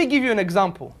 Let me give you an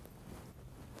example.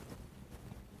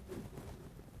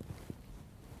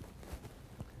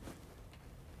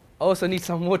 I also need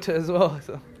some water as well.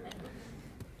 So.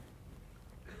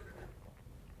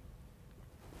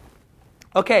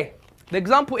 Okay, the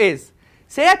example is,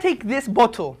 say I take this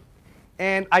bottle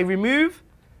and I remove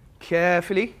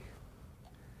carefully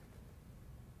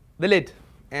the lid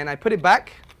and I put it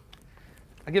back.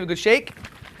 I give it a good shake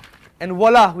and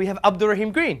voila, we have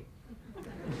Abdulraheem green.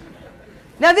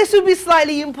 Now this would be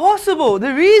slightly impossible.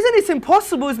 The reason it's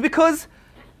impossible is because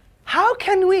how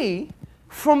can we,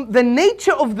 from the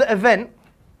nature of the event,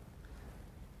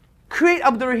 create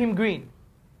Abdulraheem green?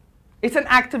 It's an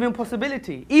act of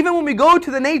impossibility. Even when we go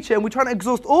to the nature and we're trying to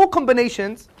exhaust all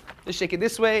combinations, let's shake it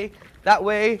this way, that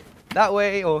way,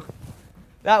 or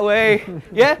that way.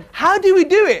 Yeah? How do we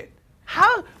do it?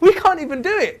 How? We can't even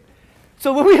do it.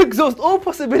 So when we exhaust all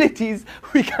possibilities,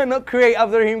 we cannot create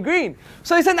Abdulraheem green.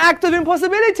 So it's an act of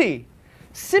impossibility.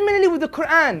 Similarly with the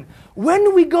Quran,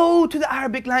 when we go to the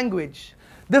Arabic language,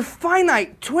 the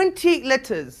finite 28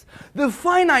 letters, the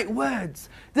finite words,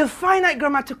 the finite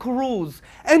grammatical rules,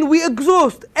 and we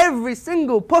exhaust every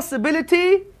single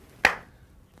possibility,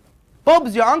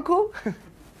 Bob's your uncle,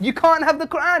 you can't have the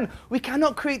Quran. We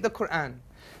cannot create the Quran.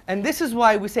 And this is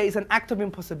why we say it's an act of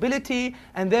impossibility,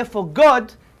 and therefore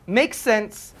God makes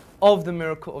sense of the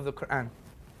miracle of the Quran.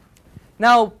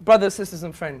 Now, brothers, sisters,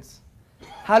 and friends,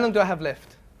 how long do I have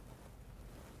left?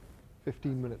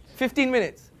 15 minutes. 15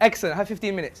 minutes. Excellent. I have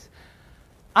 15 minutes.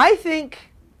 I think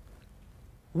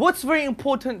what's very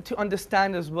important to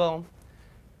understand as well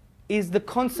is the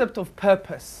concept of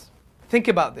purpose. Think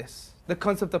about this, the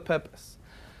concept of purpose.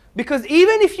 Because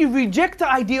even if you reject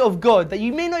the idea of God, that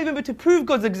you may not even be able to prove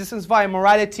God's existence via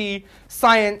morality,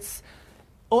 science,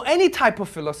 or any type of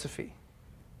philosophy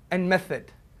and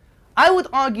method, I would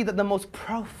argue that the most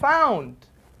profound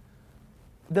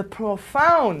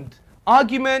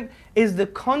argument is the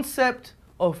concept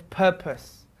of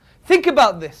purpose. Think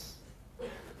about this.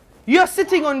 You are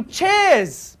sitting on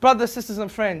chairs, brothers, sisters,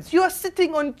 and friends. You are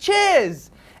sitting on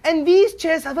chairs, and these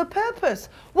chairs have a purpose.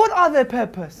 What are their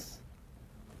purpose?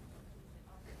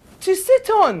 To sit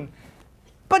on.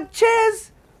 But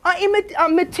chairs are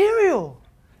material.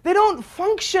 They don't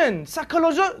function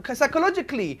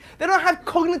psychologically. They don't have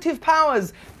cognitive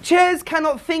powers. Chairs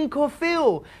cannot think or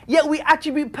feel, yet we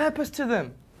attribute purpose to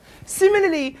them.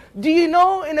 Similarly, do you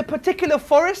know in a particular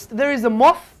forest there is a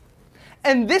moth?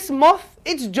 And this moth,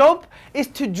 its job is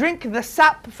to drink the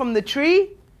sap from the tree.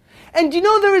 And do you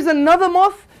know there is another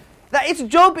moth that its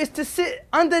job is to sit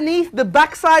underneath the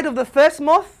backside of the first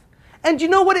moth? And do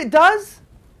you know what it does?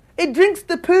 It drinks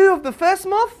the poo of the first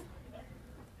moth.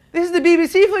 This is the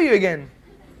BBC for you again.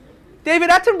 David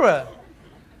Attenborough.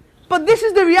 But this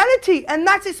is the reality, and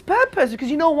that's its purpose. Because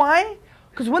you know why?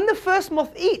 Because when the first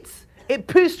moth eats, it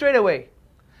poos straight away.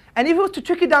 And if it was to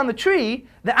trick it down the tree,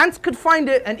 the ants could find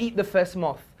it and eat the first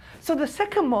moth. So the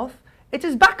second moth, it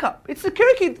is backup. It's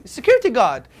security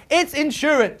guard. It's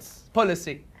insurance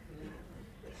policy.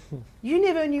 You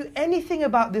never knew anything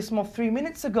about this moth 3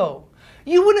 minutes ago.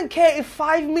 You wouldn't care if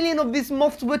 5 million of these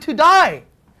moths were to die.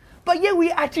 But yet we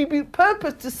attribute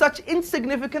purpose to such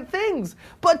insignificant things.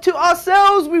 But to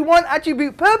ourselves we want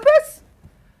attribute purpose?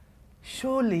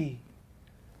 Surely.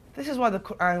 This is why the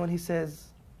Quran, when He says,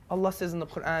 Allah says in the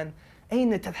Quran,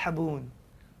 أَيْنَ تَذْهَبُونَ?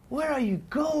 Where are you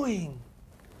going?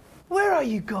 Where are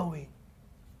you going?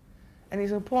 And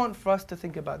it's important for us to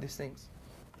think about these things.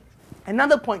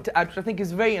 Another point to add, which I think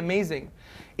is very amazing,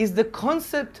 is the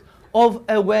concept of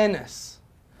awareness.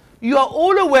 You are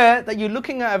all aware that you're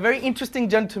looking at a very interesting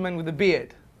gentleman with a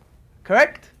beard.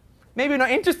 Correct? Maybe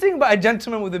not interesting, but a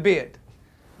gentleman with a beard.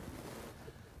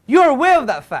 You're aware of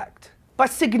that fact. But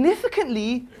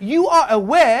significantly, you are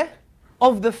aware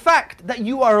of the fact that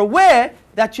you are aware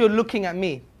that you're looking at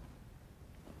me.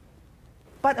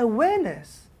 But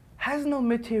awareness has no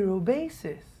material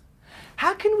basis.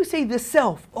 How can we say the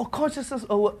self or consciousness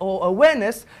or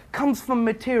awareness comes from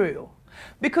material?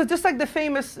 Because just like the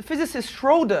famous physicist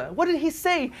Schroeder, what did he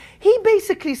say? He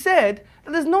basically said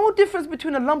that there's no difference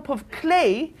between a lump of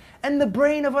clay and the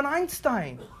brain of an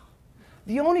Einstein.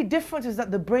 The only difference is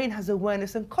that the brain has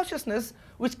awareness and consciousness,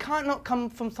 which cannot come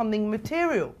from something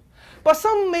material. But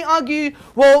some may argue,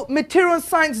 well, material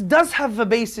science does have a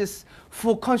basis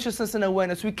for consciousness and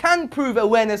awareness. We can prove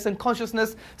awareness and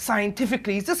consciousness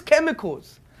scientifically. It's just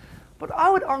chemicals. But I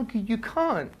would argue you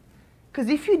can't. Because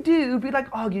if you do, it would be like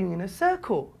arguing in a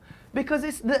circle. Because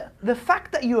it's the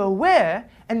fact that you're aware,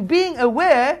 and being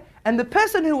aware, and the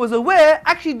person who was aware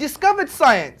actually discovered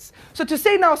science. So to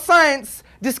say now science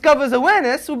discovers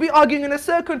awareness will be arguing in a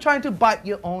circle and trying to bite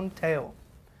your own tail.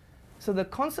 So the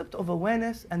concept of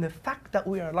awareness and the fact that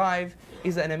we are alive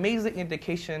is an amazing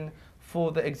indication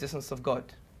for the existence of God.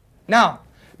 Now,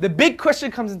 the big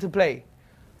question comes into play.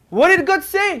 What did God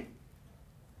say?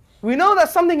 We know that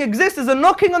something exists. There's a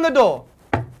knocking on the door.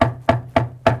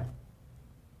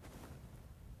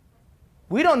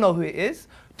 We don't know who it is.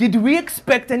 Did we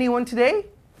expect anyone today?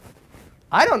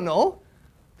 I don't know.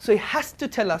 So he has to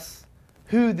tell us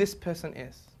who this person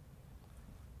is.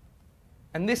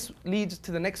 And this leads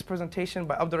to the next presentation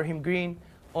by Abdulraheem Green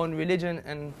on religion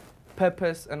and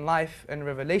purpose and life and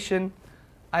revelation.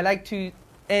 I like to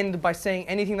end by saying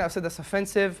anything that I've said that's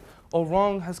offensive or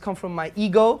wrong has come from my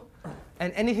ego,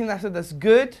 and anything that I've said that's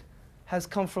good has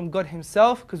come from God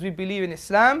himself, because we believe in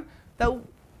Islam that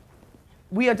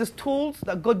we are just tools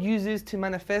that God uses to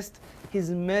manifest his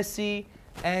mercy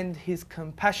and his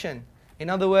compassion. In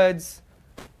other words,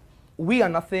 we are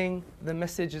nothing, the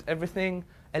message is everything.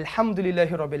 Alhamdulillahi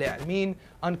Rabbil Alameen.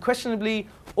 Unquestionably,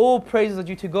 all praises are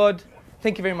due to God.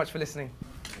 Thank you very much for listening.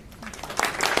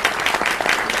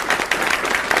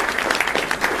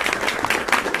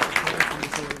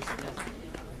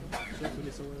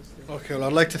 Okay, well,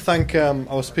 I'd like to thank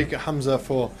our speaker Hamza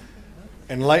for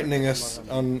enlightening us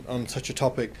on such a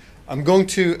topic. I'm going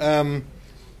to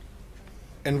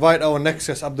invite our next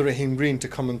guest, Abdulraheem Green, to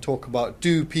come and talk about,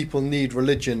 do people need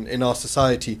religion in our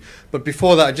society? But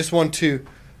before that, I just want to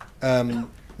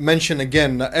mention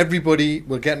again that everybody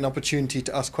will get an opportunity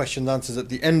to ask questions and answers at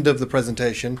the end of the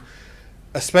presentation.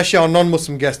 Especially our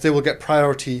non-Muslim guests, they will get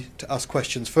priority to ask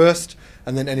questions first,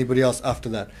 and then anybody else after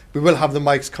that. We will have the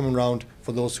mics coming round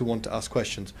for those who want to ask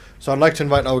questions. So I'd like to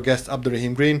invite our guest,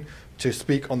 Abdulraheem Green, to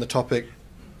speak on the topic,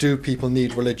 do people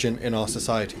need religion in our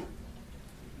society?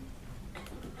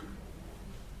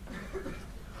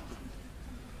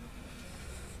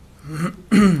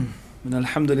 من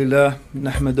الحمد لله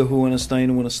نحمده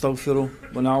ونستعينه ونستغفره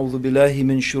ونعوذ بالله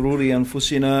من شرور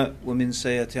أنفسنا ومن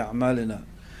سيئات أعمالنا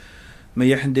من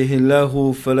يهده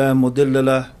الله فلا مضل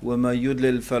له وما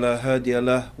يضلل فلا هادي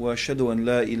له وأشهد أن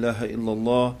لا إله إلا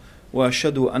الله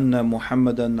وأشهد أن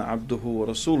محمدا عبده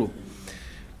ورسوله.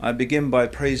 I begin by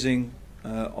praising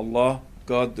Allah,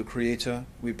 God the Creator.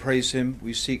 We praise Him,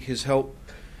 we seek His help,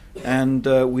 and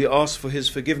we ask for His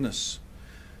forgiveness.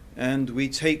 And we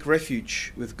take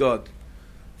refuge with God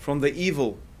from the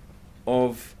evil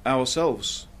of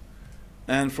ourselves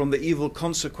and from the evil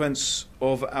consequence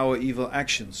of our evil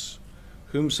actions.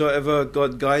 Whomsoever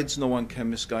God guides, no one can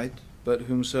misguide, but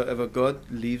whomsoever God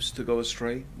leaves to go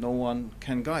astray, no one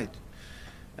can guide.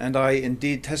 And I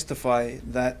indeed testify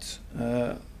that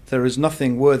there is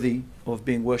nothing worthy of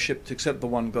being worshipped except the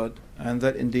one God, and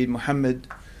that indeed Muhammad,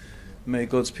 may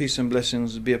God's peace and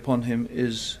blessings be upon him,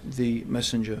 is the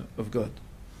messenger of God.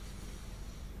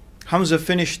 Hamza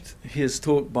finished his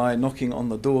talk by knocking on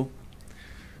the door,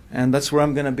 and that's where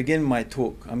I'm going to begin my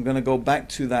talk. I'm going to go back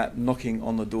to that knocking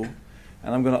on the door,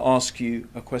 and I'm going to ask you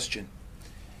a question.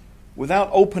 Without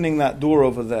opening that door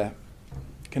over there,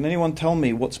 can anyone tell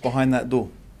me what's behind that door?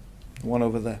 The one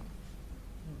over there.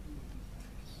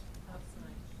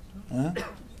 Huh?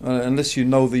 Unless you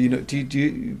know the do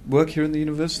you work here in the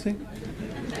university?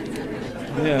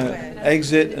 Yeah,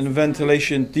 exit and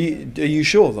ventilation. Are you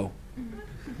sure though?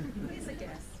 It's a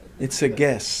guess. It's a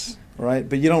guess, right?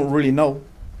 But you don't really know.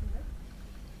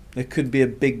 There could be a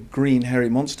big green hairy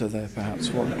monster there,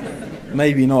 perhaps. Well,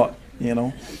 maybe not, you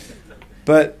know.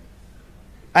 But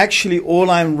actually, all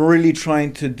I'm really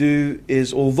trying to do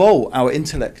is, although our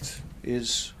intellect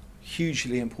is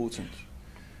hugely important,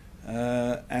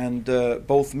 and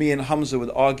both me and Hamza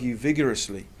would argue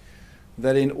vigorously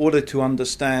that in order to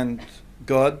understand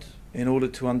God, in order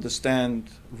to understand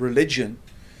religion,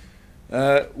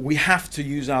 we have to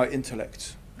use our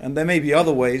intellect. And there may be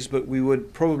other ways, but we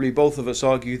would probably both of us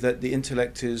argue that the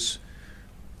intellect is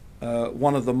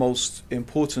one of the most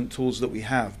important tools that we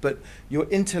have. But your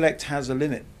intellect has a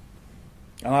limit.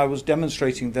 And I was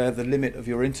demonstrating there the limit of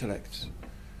your intellect.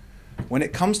 When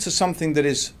it comes to something that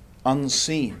is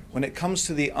unseen, when it comes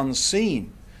to the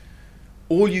unseen,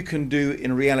 all you can do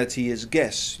in reality is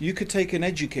guess. You could take an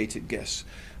educated guess.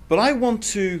 But I want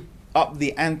to up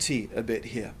the ante a bit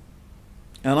here.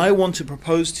 And I want to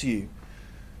propose to you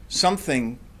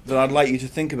something that I'd like you to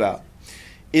think about.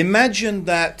 Imagine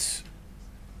that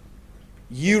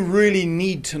you really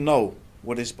need to know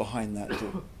what is behind that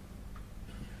door.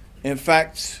 In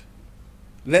fact,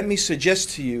 let me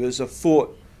suggest to you as a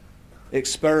thought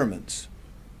experiment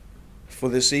for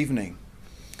this evening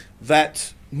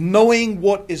that knowing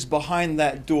what is behind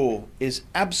that door is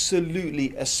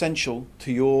absolutely essential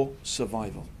to your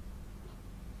survival.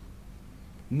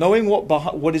 Knowing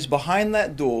what is behind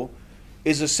that door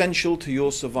is essential to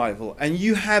your survival. And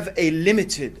you have a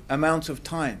limited amount of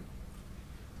time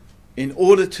in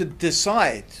order to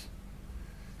decide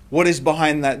what is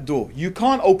behind that door. You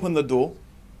can't open the door.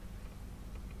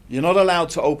 You're not allowed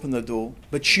to open the door,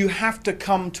 but you have to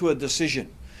come to a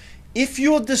decision. If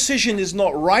your decision is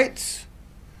not right,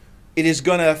 it is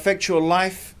going to affect your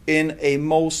life in a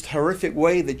most horrific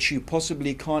way that you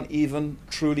possibly can't even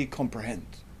truly comprehend.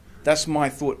 That's my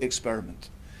thought experiment.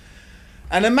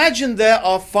 And imagine there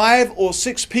are 5 or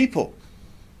 6 people,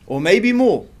 or maybe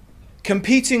more,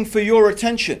 competing for your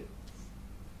attention,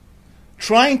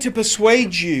 trying to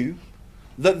persuade you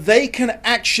that they can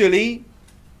actually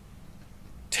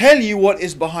tell you what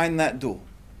is behind that door.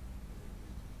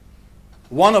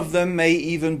 One of them may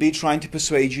even be trying to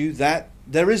persuade you that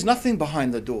there is nothing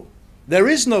behind the door. There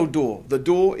is no door. The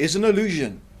door is an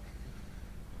illusion.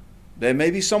 There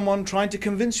may be someone trying to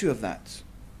convince you of that.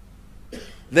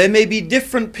 There may be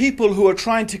different people who are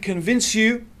trying to convince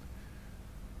you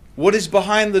what is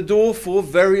behind the door for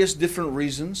various different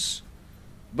reasons.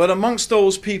 But amongst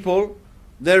those people,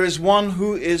 there is one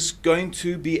who is going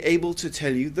to be able to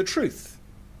tell you the truth.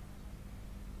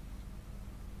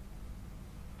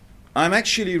 I'm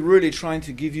actually really trying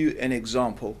to give you an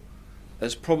example,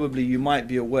 as probably you might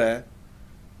be aware,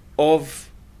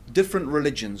 of different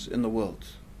religions in the world.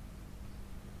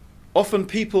 Often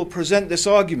people present this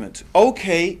argument.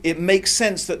 Okay, it makes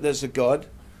sense that there's a God.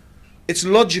 It's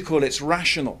logical, it's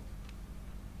rational.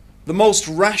 The most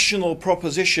rational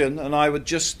proposition, and I would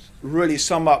just really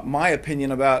sum up my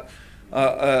opinion about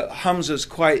Hamza's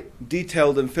quite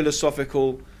detailed and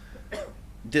philosophical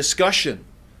discussion,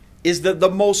 is that the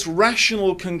most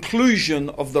rational conclusion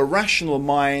of the rational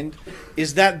mind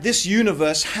is that this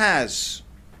universe has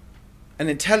an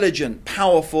intelligent,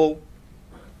 powerful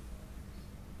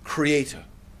creator.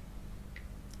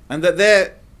 And that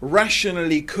there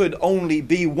rationally could only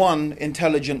be one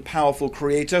intelligent, powerful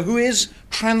creator who is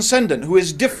transcendent, who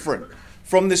is different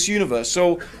from this universe.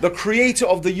 So the creator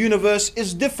of the universe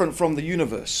is different from the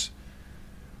universe.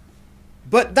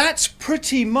 But that's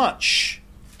pretty much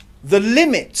the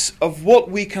limit of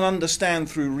what we can understand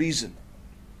through reason.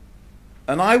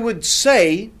 And I would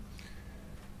say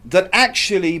that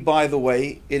actually, by the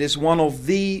way, it is one of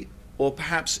the, or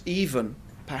perhaps even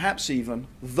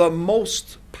the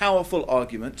most powerful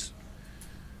argument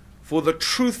for the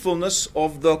truthfulness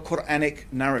of the Quranic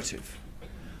narrative.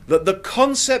 That the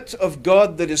concept of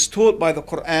God that is taught by the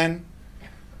Quran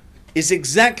is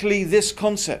exactly this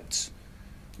concept.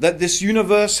 That this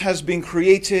universe has been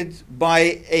created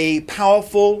by a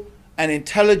powerful and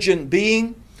intelligent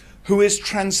being who is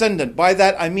transcendent. By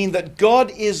that I mean that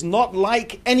God is not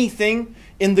like anything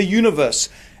in the universe.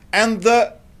 And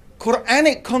the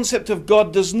Quranic concept of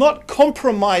God does not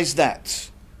compromise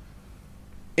that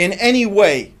in any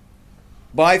way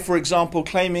by, for example,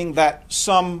 claiming that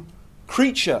some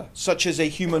creature, such as a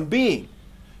human being,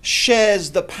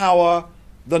 shares the power,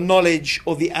 the knowledge,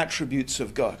 or the attributes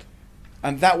of God.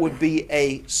 And that would be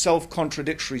a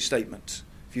self-contradictory statement.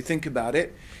 If you think about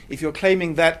it, if you're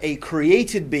claiming that a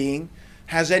created being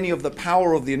has any of the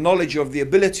power of the knowledge of the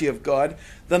ability of God,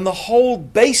 then the whole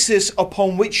basis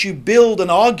upon which you build an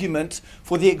argument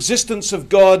for the existence of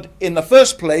God in the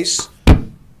first place,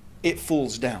 it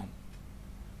falls down.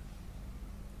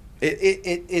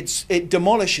 It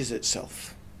demolishes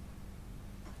itself.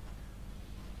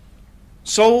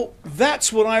 So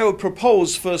that's what I would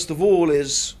propose, first of all,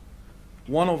 is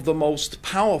one of the most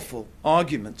powerful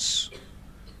arguments,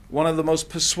 one of the most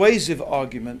persuasive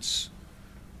arguments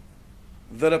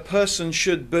that a person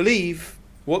should believe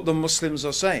what the Muslims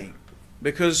are saying.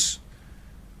 Because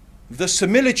the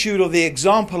similitude or the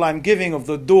example I'm giving of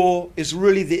the door is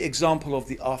really the example of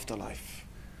the afterlife.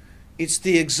 It's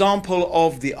the example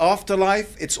of the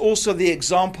afterlife. It's also the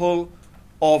example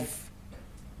of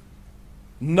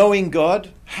knowing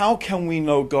God. How can we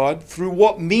know God? Through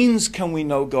what means can we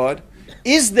know God?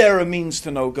 Is there a means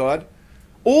to know God?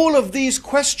 All of these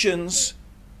questions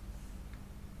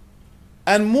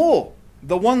and more,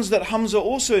 the ones that Hamza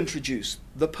also introduced,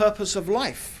 the purpose of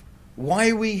life. Why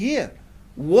are we here?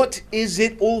 What is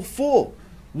it all for?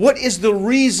 What is the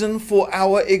reason for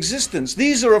our existence?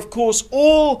 These are, of course,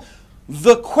 all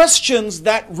the questions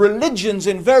that religions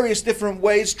in various different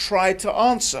ways try to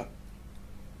answer.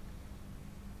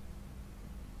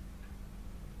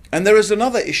 And there is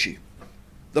another issue,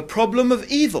 the problem of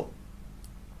evil.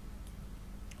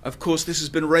 Of course, this has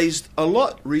been raised a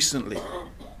lot recently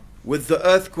with the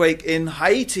earthquake in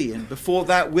Haiti, and before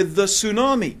that with the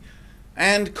tsunami.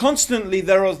 And constantly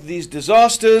there are these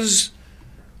disasters,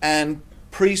 and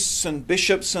priests and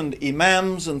bishops and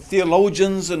imams and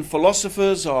theologians and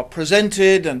philosophers are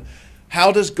presented, and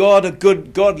how does God, a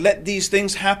good God, let these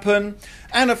things happen?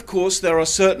 And of course there are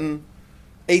certain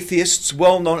atheists,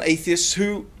 well-known atheists,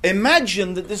 who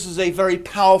imagine that this is a very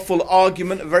powerful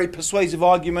argument, a very persuasive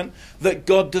argument, that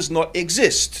God does not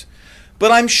exist.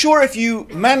 But I'm sure if you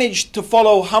manage to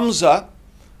follow Hamza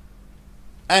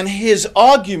and his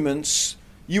arguments,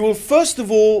 you will first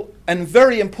of all, and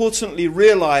very importantly,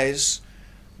 realize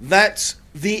that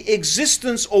the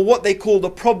existence, or what they call the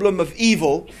problem of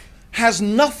evil, has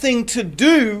nothing to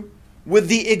do with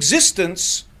the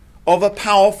existence of a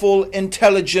powerful,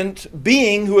 intelligent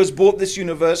being who has brought this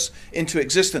universe into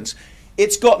existence.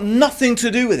 It's got nothing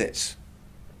to do with it.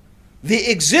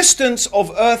 The existence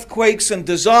of earthquakes and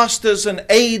disasters and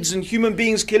AIDS and human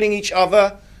beings killing each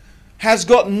other has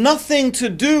got nothing to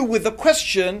do with the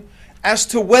question as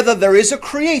to whether there is a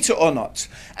creator or not.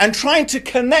 And trying to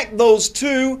connect those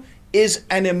two is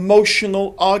an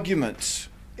emotional argument.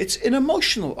 It's an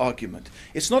emotional argument.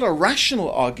 It's not a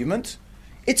rational argument.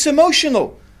 It's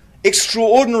emotional.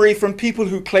 Extraordinary from people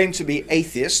who claim to be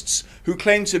atheists, who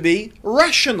claim to be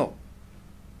rational.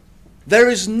 There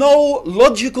is no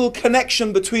logical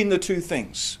connection between the two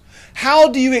things. How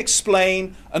do you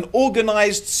explain an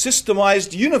organized,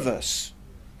 systemized universe?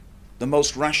 The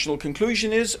most rational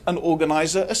conclusion is an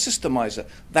organizer, a systemizer.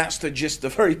 That's the gist, the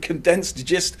very condensed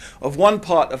gist of one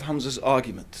part of Hamza's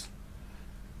argument.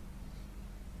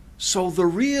 So the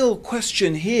real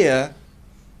question here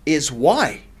is,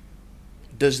 why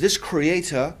does this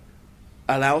creator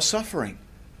allow suffering?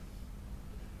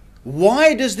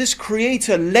 Why does this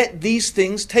creator let these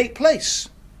things take place?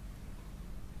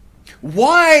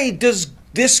 Why does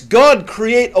this God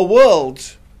create a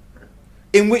world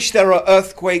in which there are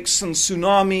earthquakes and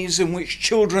tsunamis, in which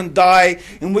children die,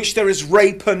 in which there is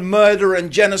rape and murder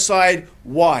and genocide?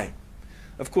 Why?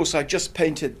 Of course, I just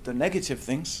painted the negative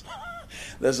things.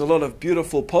 There's a lot of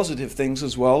beautiful positive things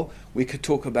as well we could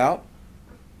talk about.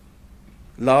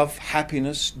 Love,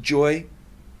 happiness, joy,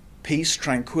 peace,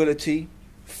 tranquility,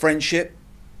 friendship,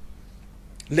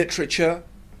 literature,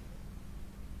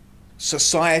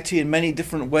 society in many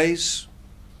different ways,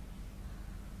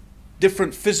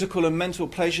 different physical and mental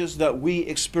pleasures that we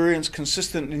experience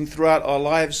consistently throughout our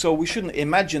lives. So we shouldn't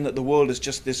imagine that the world is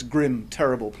just this grim,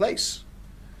 terrible place.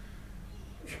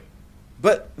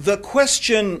 But the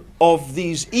question of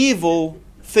these evil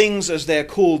things, as they're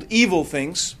called, evil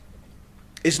things,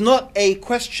 is not a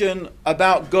question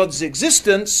about God's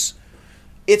existence.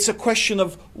 It's a question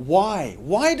of why.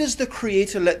 Why does the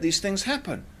Creator let these things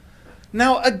happen?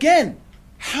 Now again,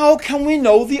 how can we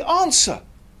know the answer?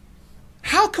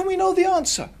 How can we know the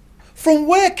answer? From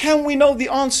where can we know the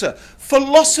answer?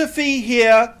 Philosophy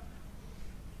here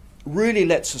really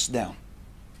lets us down.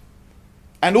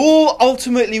 And all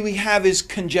ultimately we have is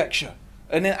conjecture.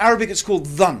 And in Arabic it's called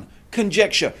dhan,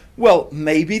 conjecture. Well,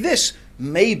 maybe this.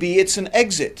 Maybe it's an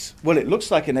exit. Well, it looks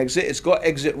like an exit. It's got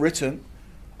exit written.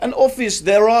 And obviously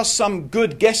there are some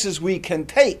good guesses we can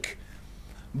take.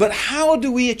 But how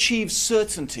do we achieve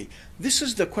certainty? This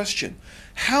is the question.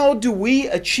 How do we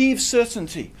achieve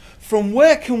certainty? From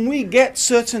where can we get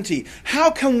certainty?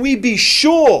 How can we be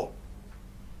sure?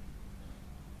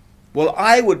 Well,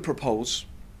 I would propose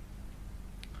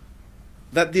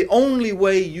that the only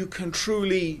way you can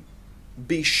truly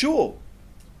be sure,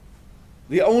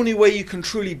 the only way you can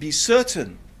truly be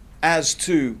certain as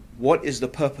to what is the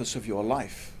purpose of your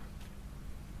life,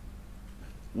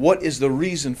 what is the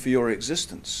reason for your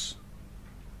existence,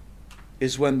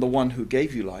 is when the one who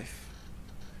gave you life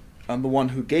and the one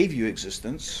who gave you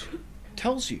existence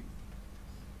tells you.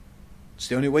 It's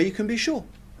the only way you can be sure.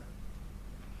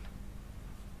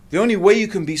 The only way you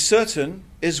can be certain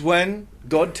is when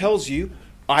God tells you,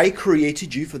 I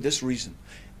created you for this reason.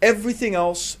 Everything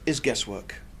else is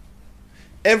guesswork.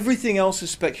 Everything else is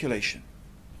speculation.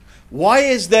 Why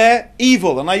is there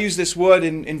evil? And I use this word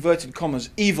in inverted commas,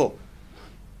 evil.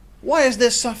 Why is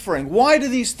there suffering? Why do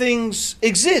these things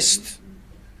exist?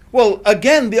 Well,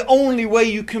 again, the only way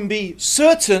you can be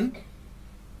certain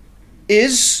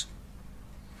is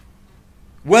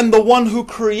when the one who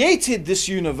created this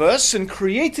universe and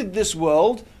created this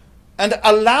world and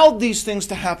allowed these things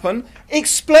to happen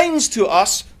explains to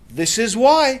us, this is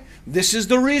why, this is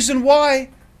the reason why.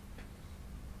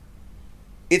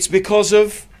 It's because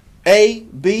of A,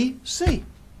 B, C.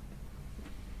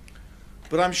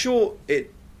 But I'm sure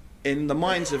it, in the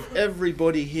minds of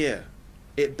everybody here,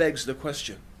 it begs the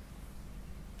question.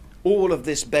 All of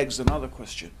this begs another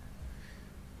question.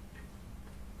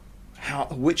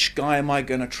 Which guy am I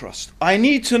going to trust? I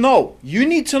need to know. You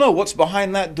need to know what's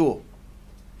behind that door.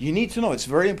 You need to know. It's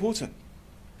very important.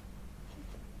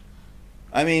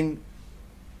 I mean,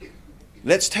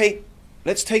 let's take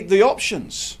the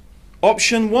options.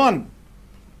 Option 1,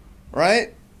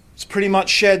 right? It's pretty much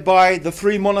shared by the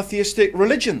 3 monotheistic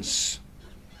religions.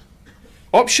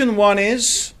 Option 1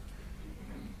 is,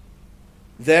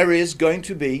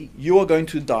 you are going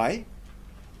to die,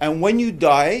 and when you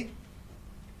die,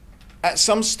 at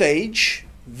some stage,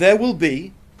 there will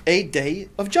be a day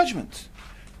of judgment.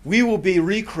 We will be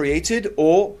recreated,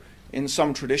 or in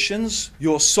some traditions,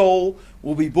 your soul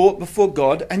will be brought before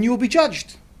God and you will be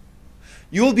judged.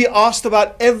 You will be asked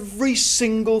about every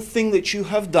single thing that you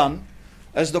have done,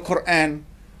 as the Quran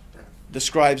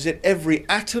describes it. Every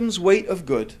atom's weight of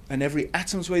good and every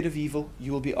atom's weight of evil,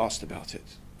 you will be asked about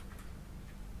it.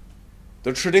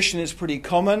 The tradition is pretty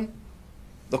common.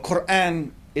 The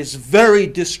Quran is very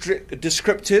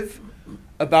descriptive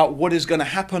about what is going to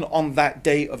happen on that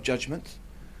day of judgment.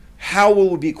 How will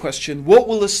we be questioned? What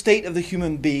will the state of the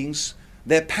human beings,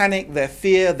 their panic, their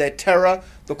fear, their terror?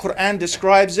 The Quran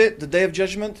describes it, the day of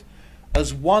judgment,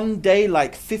 as one day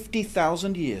like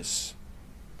 50,000 years.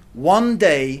 One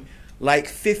day like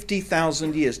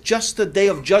 50,000 years. Just the day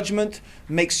of judgment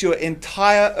makes your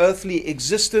entire earthly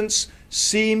existence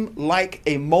seem like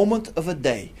a moment of a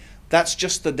day. That's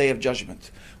just the day of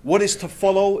judgment. What is to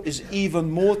follow is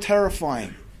even more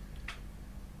terrifying.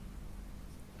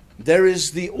 There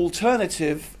is the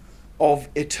alternative of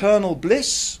eternal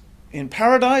bliss in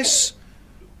paradise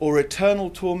or eternal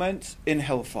torment in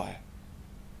hellfire.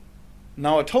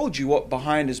 Now, I told you what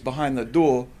behind the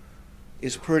door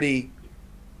is pretty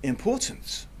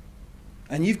important.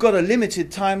 And you've got a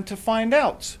limited time to find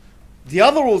out. The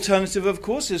other alternative, of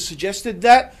course, is suggested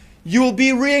that you will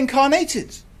be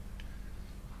reincarnated.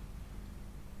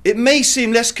 It may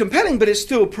seem less compelling, but it's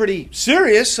still pretty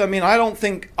serious. I mean, I don't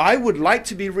think I would like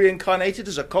to be reincarnated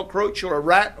as a cockroach or a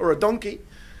rat or a donkey.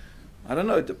 I don't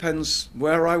know, it depends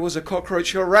where I was, a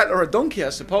cockroach or a rat or a donkey, I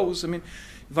suppose. I mean,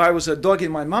 if I was a dog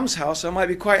in my mum's house, I might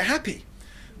be quite happy.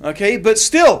 Okay, but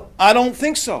still, I don't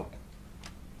think so.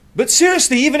 But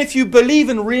seriously, even if you believe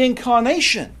in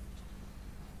reincarnation,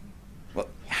 well,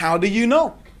 how do you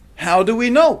know? How do we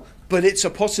know? But it's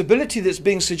a possibility that's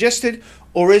being suggested,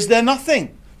 or is there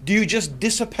nothing? Do you just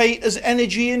dissipate as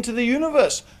energy into the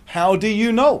universe? How do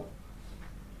you know?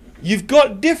 You've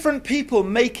got different people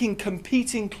making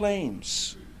competing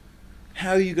claims.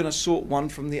 How are you going to sort one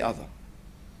from the other?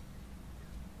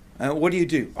 And what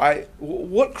do?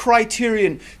 What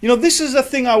criterion? You know, this is a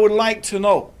thing I would like to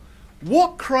know.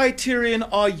 What criterion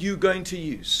are you going to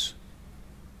use?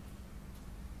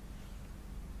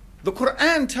 The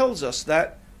Quran tells us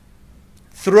that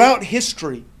throughout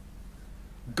history,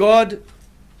 God,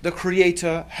 the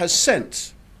Creator, has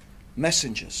sent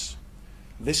messengers.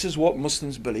 This is what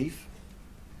Muslims believe.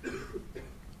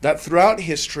 That throughout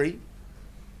history,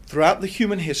 throughout the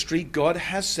human history, God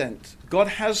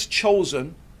has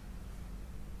chosen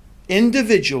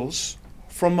individuals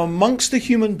from amongst the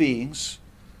human beings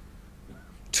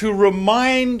to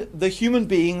remind the human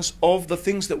beings of the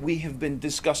things that we have been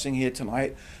discussing here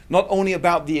tonight, not only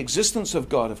about the existence of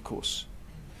God, of course,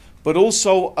 but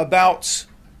also about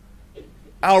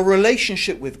our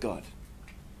relationship with God,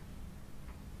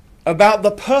 about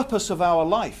the purpose of our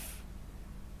life,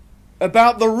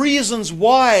 about the reasons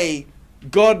why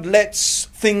God lets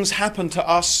things happen to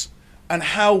us and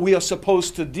how we are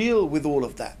supposed to deal with all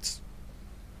of that.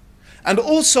 And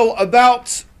also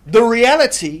about the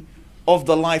reality of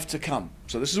the life to come.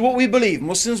 So this is what we believe.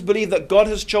 Muslims believe that God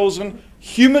has chosen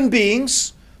human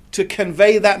beings to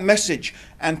convey that message.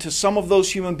 And to some of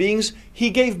those human beings, He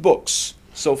gave books.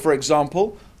 So for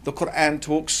example, the Quran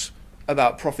talks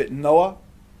about Prophet Noah,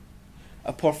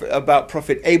 about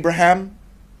Prophet Abraham,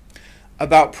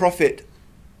 about Prophet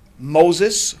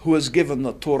Moses, who was given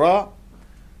the Torah,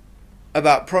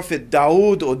 about Prophet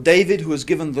Dawood or David, who was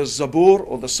given the Zabur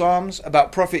or the Psalms,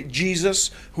 about Prophet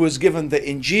Jesus, who was given the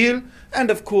Injil,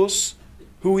 and of course,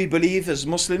 who we believe as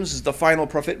Muslims is the final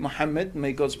Prophet Muhammad,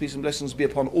 may God's peace and blessings be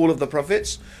upon all of the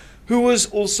prophets, he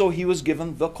was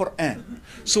given the Quran.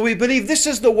 So we believe this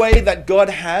is the way that God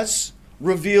has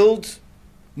revealed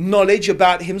knowledge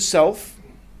about Himself.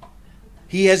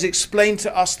 He has explained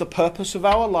to us the purpose of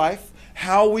our life,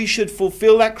 how we should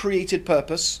fulfill that created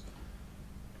purpose,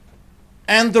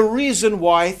 and the reason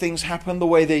why things happen the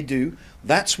way they do.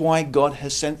 That's why God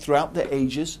has sent throughout the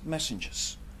ages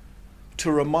messengers,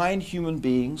 to remind human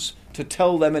beings, to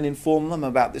tell them and inform them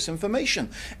about this information.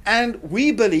 And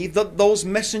we believe that those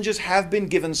messengers have been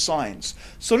given signs.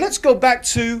 So let's go back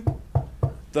to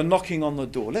the knocking on the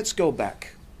door. Let's go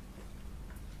back.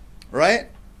 Right?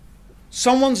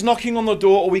 Someone's knocking on the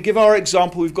door, or we give our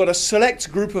example, we've got a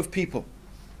select group of people.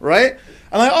 Right?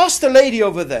 And I asked the lady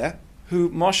over there, who,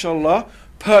 mashallah,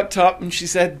 perked up and she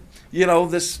said,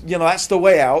 that's the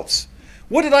way out.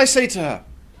 What did I say to her?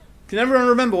 Can everyone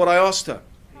remember what I asked her?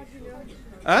 How do you know?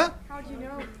 Huh? How do you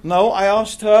know? No, I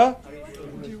asked her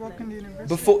Do you work in the university?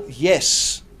 before.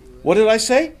 Yes. What did I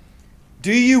say?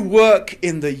 Do you work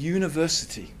in the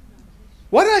university?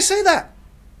 Why did I say that?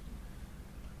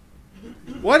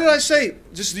 Why did I say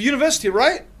just the university,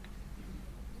 right?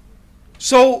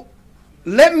 So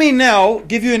let me now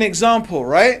give you an example,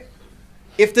 right?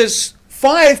 If there's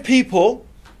 5 people,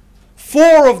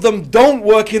 4 of them don't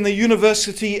work in the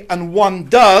university and 1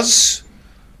 does,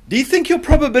 do you think your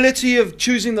probability of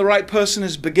choosing the right person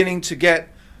is beginning to get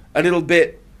a little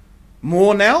bit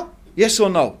more now? Yes or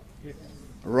no? Yes.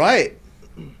 Right.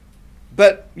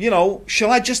 But,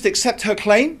 shall I just accept her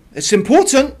claim? It's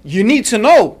important. You need to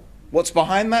know what's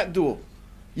behind that door.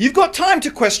 You've got time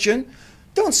to question.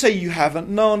 Don't say you haven't.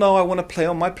 No, I want to play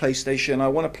on my PlayStation. I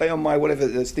want to play on my whatever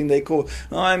this thing they call.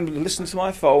 I'm listening to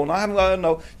my phone. I don't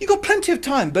know. You've got plenty of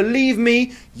time. Believe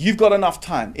me, you've got enough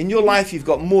time. In your life, you've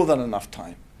got more than enough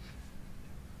time.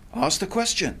 Ask the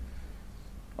question.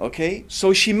 Okay?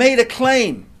 So she made a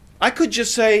claim. I could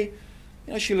just say,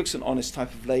 she looks an honest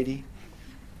type of lady.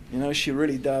 She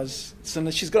really does. So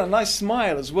she's got a nice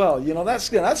smile as well. That's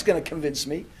going to convince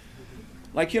me.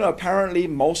 Apparently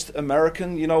most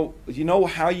American, you know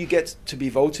how you get to be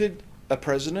voted a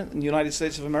president in the United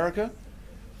States of America?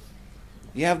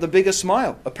 You have the biggest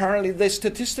smile. Apparently,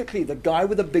 statistically, the guy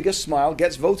with the biggest smile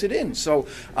gets voted in. So,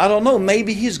 I don't know.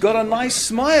 Maybe he's got a nice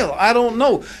smile. I don't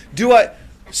know.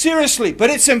 Seriously, but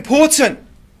it's important.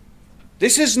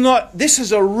 This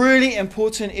is a really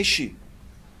important issue.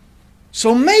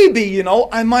 So maybe,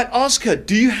 I might ask her,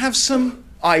 do you have some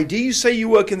ID? You say you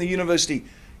work in the university.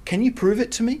 Can you prove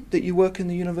it to me that you work in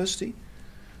the university?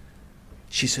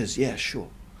 She says, yeah, sure.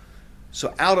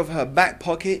 So out of her back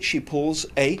pocket, she pulls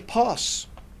a pass,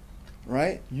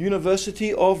 right? This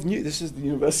is the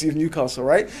University of Newcastle,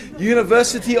 right?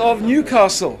 University of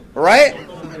Newcastle, right?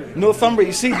 Northumbria,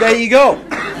 you see, there you go.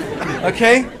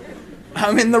 Okay?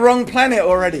 I'm in the wrong planet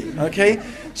already, okay?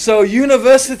 So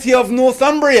University of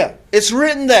Northumbria, it's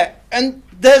written there. And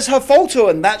there's her photo,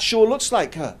 and that sure looks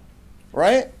like her,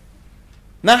 right?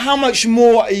 Now, how much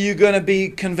more are you going to be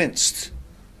convinced?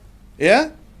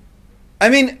 Yeah?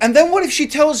 And then what if she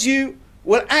tells you,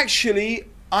 well, actually,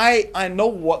 I know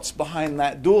what's behind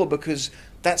that door because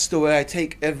that's the way I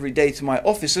take every day to my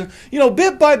office. And,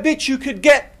 bit by bit, you could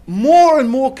get more and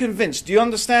more convinced. Do you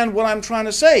understand what I'm trying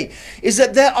to say? Is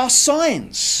that there are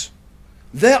signs.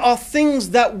 There are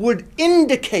things that would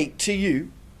indicate to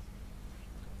you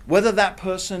whether that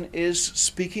person is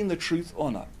speaking the truth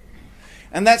or not.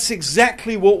 And that's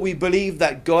exactly what we believe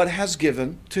that God has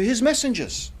given to His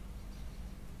messengers.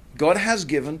 God has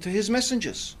given to His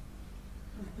messengers.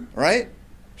 Right?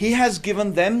 He has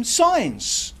given them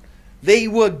signs. They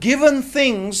were given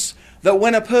things that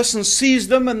when a person sees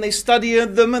them and they study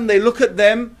them and they look at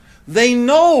them, they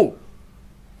know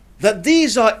that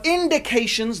these are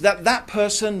indications that that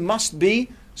person must be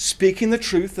speaking the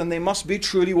truth and they must be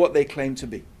truly what they claim to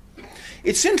be.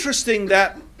 It's interesting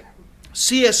that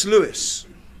C.S. Lewis,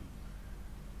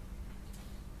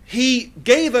 he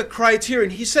gave a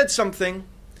criterion. He said something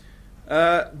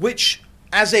which,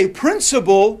 as a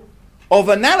principle of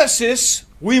analysis,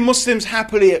 we Muslims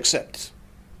happily accept.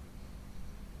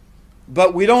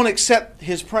 But we don't accept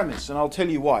his premise, and I'll tell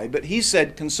you why. But he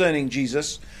said concerning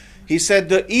Jesus, he said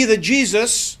that either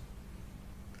Jesus,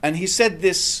 and he said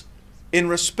this in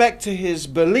respect to his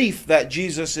belief that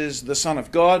Jesus is the Son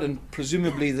of God, and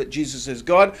presumably that Jesus is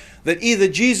God, that either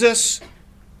Jesus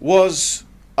was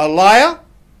a liar,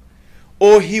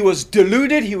 or he was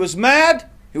deluded, he was mad,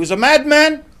 he was a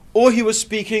madman, or he was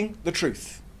speaking the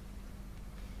truth.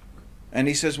 And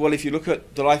he says, well, if you look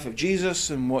at the life of Jesus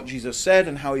and what Jesus said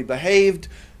and how he behaved,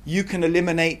 you can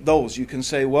eliminate those. You can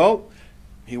say, well,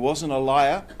 he wasn't a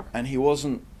liar and he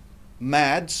wasn't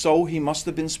mad, so he must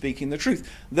have been speaking the truth.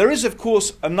 There is, of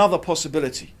course, another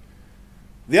possibility.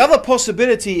 The other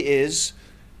possibility is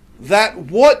that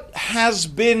what has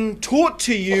been taught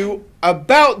to you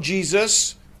about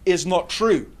Jesus is not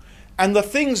true. And the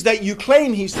things that you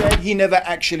claim he said, he never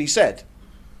actually said.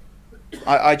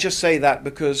 I just say that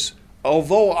because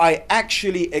although I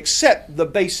actually accept the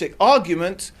basic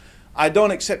argument, I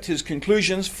don't accept his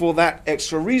conclusions for that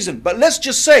extra reason. But let's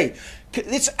just say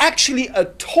it's actually a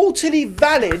totally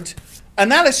valid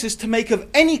analysis to make of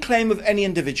any claim of any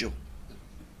individual.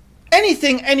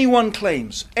 Anything anyone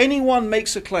claims, anyone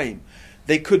makes a claim.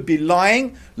 They could be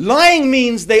lying. Lying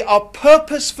means they are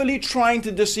purposefully trying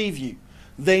to deceive you.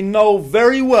 They know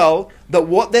very well that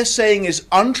what they're saying is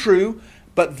untrue.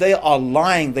 but they are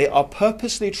lying. They are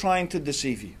purposely trying to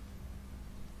deceive you.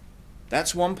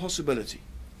 That's one possibility.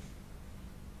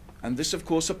 And this, of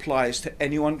course, applies to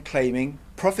anyone claiming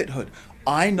prophethood.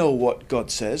 I know what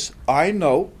God says. I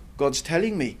know God's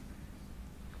telling me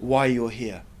why you're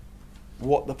here,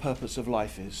 what the purpose of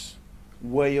life is,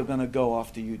 where you're going to go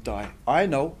after you die. I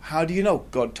know. How do you know?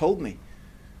 God told me.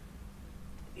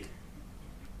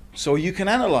 So you can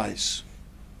analyze.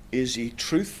 Is he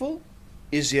truthful?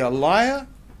 Is he a liar?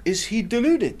 Is he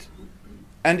deluded?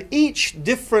 And each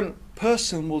different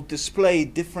person will display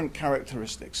different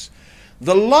characteristics.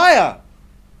 The liar,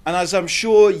 and as I'm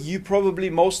sure you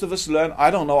probably, most of us learn, I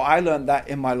don't know, I learned that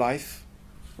in my life,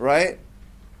 right?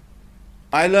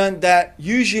 I learned that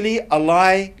usually a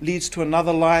lie leads to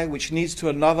another lie, which leads to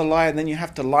another lie, and then you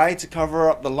have to lie to cover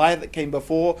up the lie that came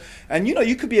before. And you know,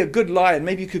 you could be a good liar, and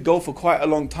maybe you could go for quite a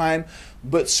long time,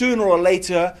 but sooner or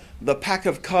later, the pack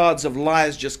of cards of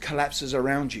lies just collapses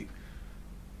around you.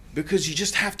 Because you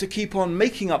just have to keep on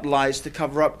making up lies to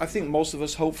cover up. I think most of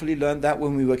us hopefully learned that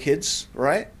when we were kids,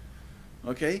 right?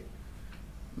 Okay?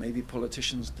 Maybe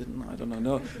politicians didn't, I don't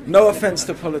know. No offense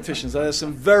to politicians. There are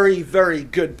some very, very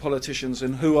good politicians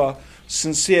and who are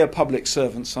sincere public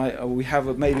servants. We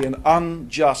have maybe an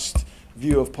unjust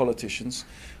view of politicians.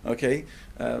 Okay?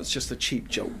 It's just a cheap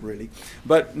joke, really.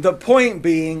 But the point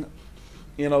being,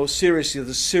 you know, seriously,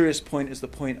 the serious point is the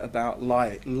point about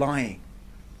lying.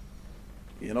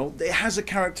 You know, it has a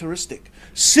characteristic.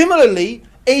 Similarly,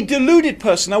 a deluded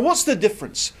person. Now, what's the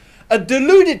difference? A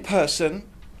deluded person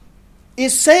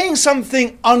is saying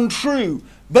something untrue,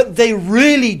 but they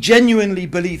really genuinely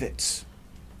believe it.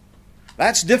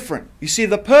 That's different. You see,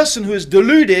 the person who is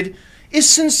deluded is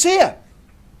sincere.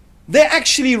 They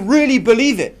actually really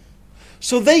believe it.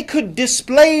 So they could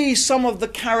display some of the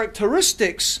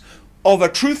characteristics of a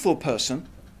truthful person,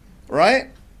 right?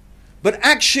 But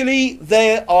actually,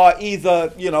 they are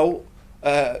either,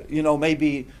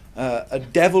 maybe a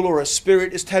devil or a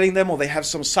spirit is telling them, or they have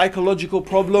some psychological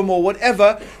problem or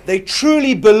whatever. They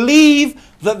truly believe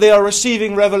that they are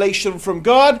receiving revelation from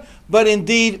God, but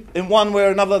indeed, in one way or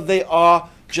another, they are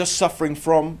just suffering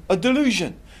from a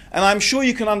delusion. And I'm sure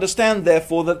you can understand,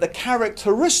 therefore, that the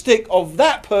characteristic of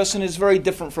that person is very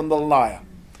different from the liar.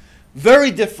 Very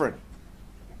different.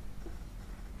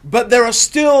 But there are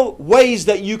still ways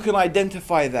that you can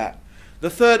identify that. The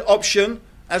third option,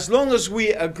 as long as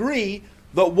we agree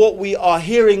that what we are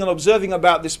hearing and observing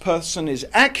about this person is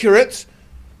accurate,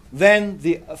 then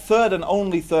the third and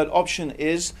only third option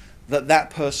is that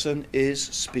that person is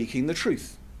speaking the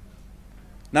truth.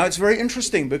 Now it's very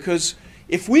interesting, because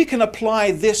if we can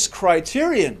apply this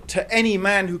criterion to any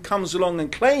man who comes along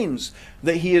and claims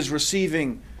that he is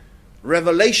receiving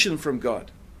revelation from God,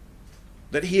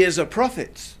 that he is a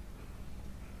prophet,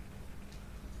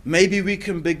 maybe we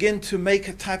can begin to make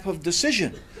a type of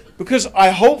decision. Because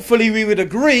hopefully we would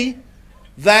agree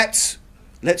that,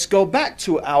 let's go back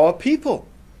to our people.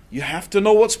 You have to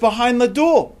know what's behind the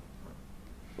door,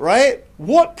 right?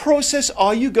 What process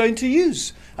are you going to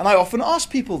use? And I often ask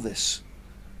people this.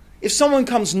 If someone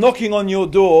comes knocking on your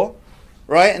door,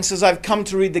 right, and says, I've come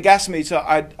to read the gas meter,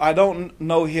 I don't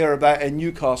know here about in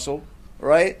Newcastle,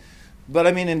 right? But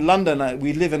I mean, in London,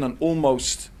 we live in an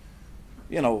almost,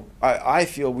 I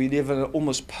feel we live in an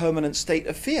almost permanent state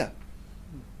of fear.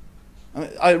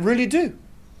 I really do.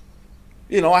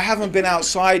 I haven't been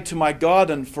outside to my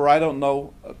garden for, I don't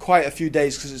know, quite a few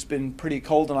days, because it's been pretty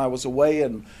cold and I was away,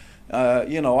 and,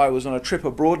 I was on a trip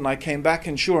abroad, and I came back,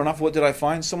 and sure enough, what did I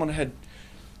find? Someone had,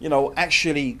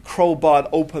 actually crowbarred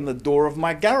open the door of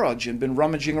my garage and been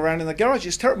rummaging around in the garage.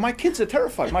 It's my kids are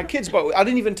terrified. My kids, but I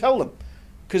didn't even tell them,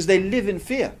 because they live in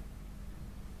fear.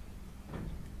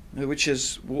 Which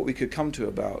is what we could come to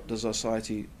about, does our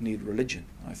society need religion?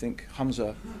 I think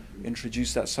Hamza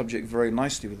introduced that subject very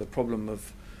nicely with the problem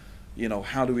of,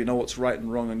 how do we know what's right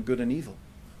and wrong and good and evil?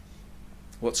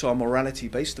 What's our morality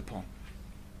based upon?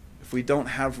 If we don't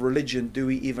have religion, do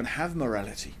we even have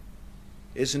morality?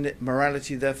 Isn't it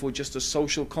morality therefore just a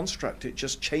social construct? It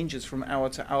just changes from hour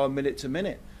to hour, minute to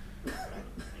minute.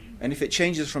 And if it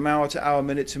changes from hour to hour,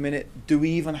 minute to minute, do we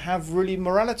even have really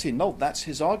morality? No, that's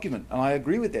his argument, and I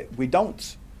agree with it. We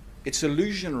don't. It's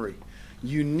illusionary.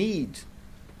 You need,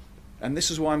 and this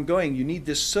is why I'm going, you need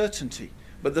this certainty.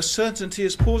 But the certainty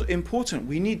is important.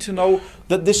 We need to know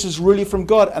that this is really from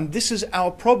God, and this is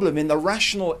our problem. In the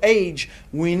rational age,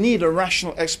 we need a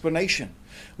rational explanation.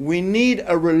 We need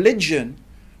a religion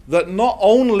that not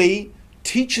only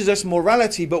teaches us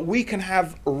morality, but we can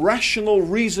have rational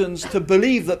reasons to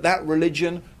believe that that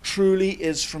religion truly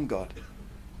is from God.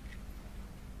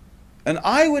 And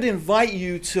I would invite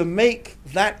you to make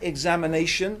that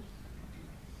examination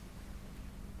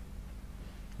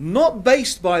not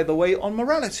based, by the way, on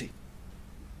morality.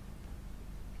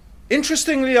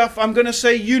 Interestingly enough, I'm going to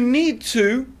say you need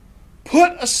to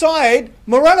put aside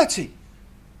morality.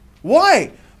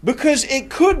 Why? Because it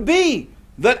could be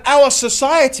that our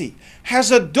society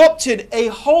has adopted a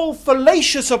whole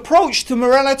fallacious approach to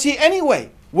morality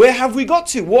anyway. Where have we got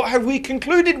to? What have we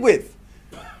concluded with?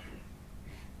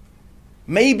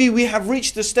 Maybe we have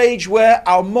reached the stage where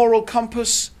our moral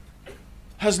compass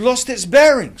has lost its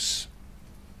bearings.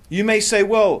 You may say,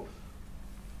 well,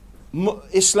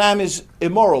 Islam is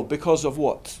immoral because of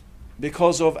what?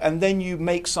 Because of, and then you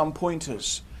make some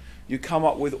pointers. You come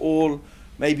up with all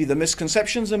maybe the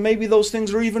misconceptions, and maybe those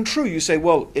things are even true. You say,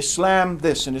 well, Islam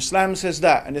this, and Islam says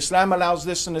that, and Islam allows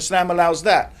this, and Islam allows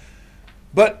that.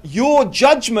 But your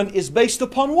judgment is based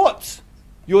upon what?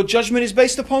 Your judgment is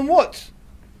based upon what?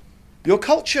 Your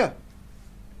culture.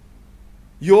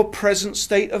 Your present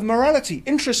state of morality.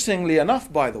 Interestingly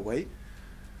enough, by the way,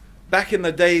 back in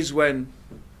the days when,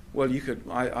 well, you could,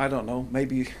 I don't know,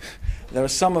 maybe there are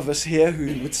some of us here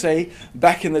who would say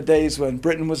back in the days when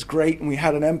Britain was great and we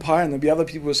had an empire, and there'd be other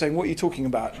people who were saying, what are you talking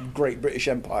about, great British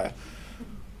Empire?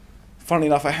 Funnily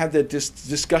enough, I had this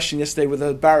discussion yesterday with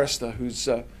a barrister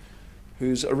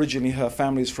who's originally, her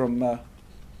family's from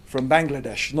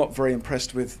Bangladesh, not very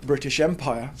impressed with British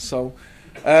Empire. So,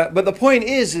 but the point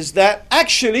is that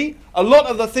actually a lot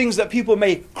of the things that people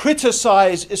may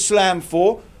criticize Islam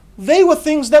for, they were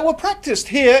things that were practiced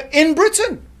here in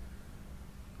Britain.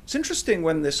 It's interesting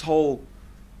when this whole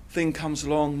thing comes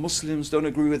along, Muslims don't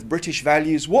agree with British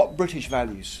values. What British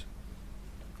values?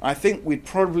 I think we'd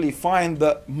probably find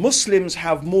that Muslims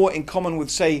have more in common with,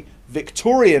 say,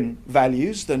 Victorian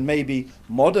values than maybe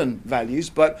modern values,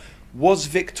 but was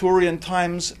Victorian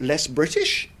times less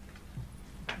British?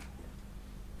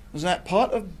 Was that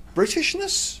part of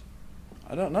Britishness?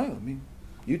 I don't know. I mean,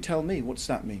 you tell me, what's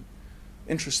that mean?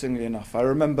 Interestingly enough, I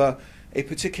remember a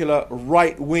particular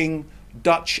right-wing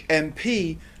Dutch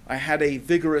MP. I had a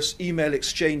vigorous email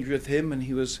exchange with him, and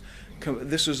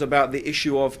this was about the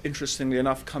issue of, interestingly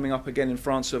enough, coming up again in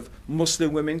France, of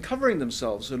Muslim women covering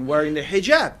themselves and wearing the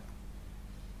hijab.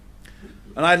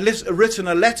 And I had written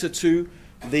a letter to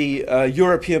the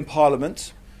European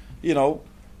Parliament,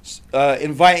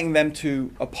 inviting them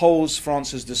to oppose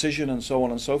France's decision and so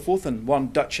on and so forth. And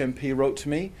one Dutch MP wrote to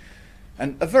me,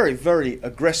 and a very, very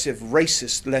aggressive,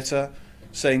 racist letter,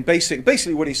 saying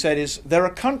basically what he said is, there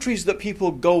are countries that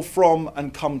people go from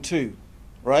and come to,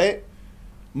 right?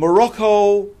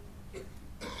 Morocco,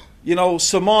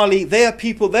 Somali, they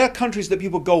are countries that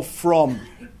people go from.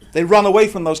 They run away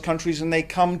from those countries and they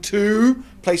come to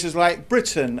places like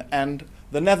Britain and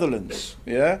the Netherlands.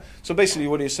 Yeah. So basically,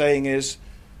 what he's saying is,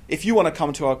 if you want to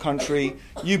come to our country,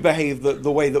 you behave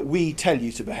the way that we tell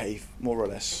you to behave, more or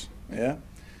less. Yeah.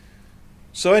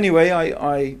 So anyway,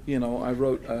 I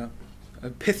wrote a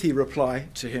pithy reply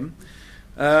to him,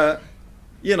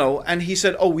 and he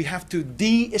said, "Oh, we have to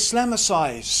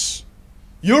de-Islamicize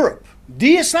Europe,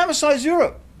 de-Islamicize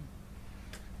Europe."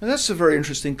 And that's a very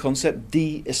interesting concept,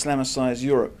 de-Islamicize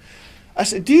Europe. I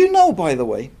said, do you know, by the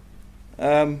way,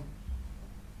 that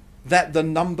the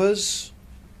numbers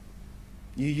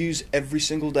you use every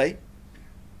single day,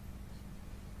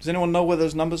 does anyone know where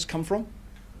those numbers come from?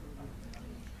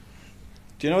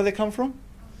 Do you know where they come from?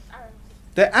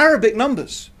 They're Arabic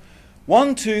numbers.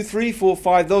 1, 2, 3, 4,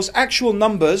 5, those actual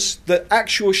numbers, the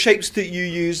actual shapes that you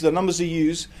use, the numbers you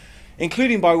use,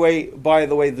 including, by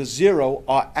the way, the 0,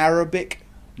 are Arabic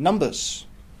numbers.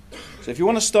 So if you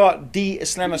want to start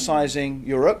de-Islamicizing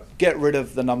Europe, get rid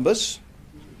of the numbers.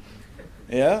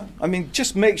 Yeah? I mean,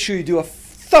 just make sure you do a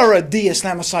thorough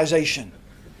de-Islamicization.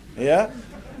 Yeah?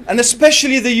 And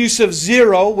especially the use of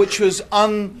 0, which was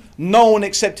unknown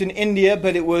except in India,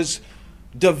 but it was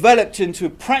developed into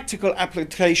practical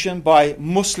application by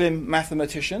Muslim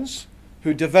mathematicians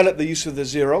who developed the use of the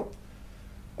 0.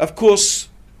 Of course,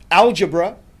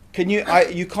 algebra.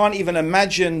 You can't even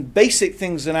imagine basic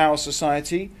things in our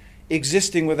society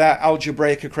existing without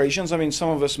algebraic equations. I mean, some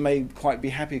of us may quite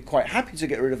happy to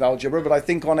get rid of algebra, but I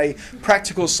think on a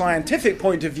practical scientific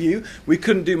point of view, we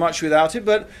couldn't do much without it.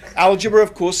 But algebra,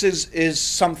 of course, is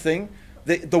something.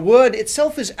 The word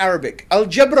itself is Arabic,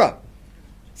 al-jabra,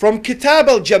 from Kitab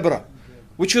al-Jabra,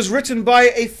 which was written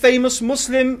by a famous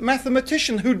Muslim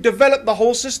mathematician who developed the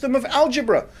whole system of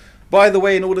algebra, by the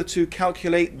way, in order to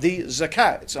calculate the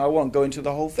zakat. So I won't go into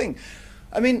the whole thing.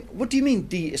 I mean, what do you mean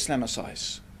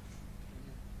de-Islamicize?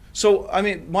 So, I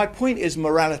mean, my point is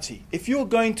morality. If you're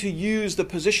going to use the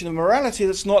position of morality,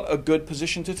 that's not a good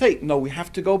position to take. No, we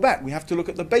have to go back. We have to look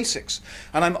at the basics.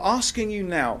 And I'm asking you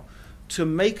now to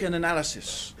make an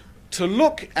analysis, to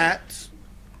look at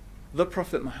the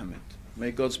Prophet Muhammad, May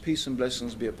God's peace and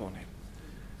blessings be upon him.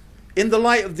 In the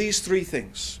light of these three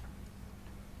things,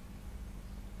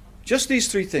 just these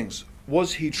three things,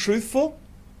 was he truthful?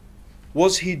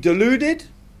 Was he deluded?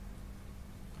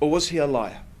 Or was he a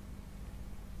liar?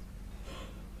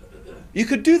 You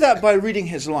could do that by reading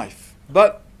his life,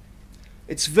 but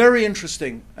it's very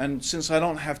interesting, and since I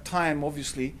don't have time,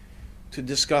 obviously, to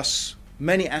discuss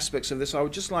many aspects of this, I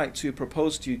would just like to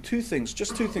propose to you two things,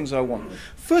 just two things I want.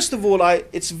 First of all,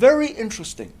 it's very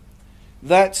interesting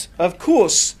that, of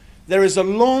course, there is a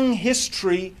long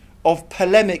history of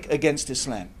polemic against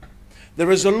Islam.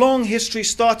 There is a long history,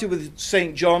 started with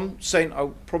St. John, I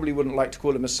probably wouldn't like to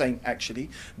call him a saint actually,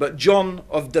 but John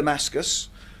of Damascus,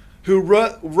 who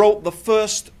wrote the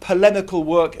first polemical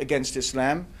work against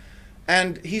Islam.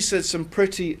 And he said some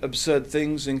pretty absurd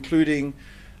things, including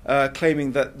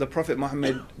claiming that the Prophet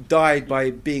Muhammad died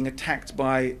by being attacked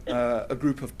by a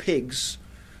group of pigs.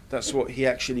 That's what he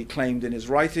actually claimed in his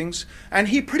writings. And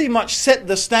he pretty much set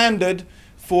the standard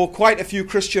for quite a few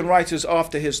Christian writers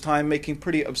after his time, making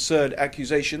pretty absurd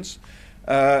accusations.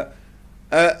 And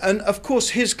of course,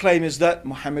 his claim is that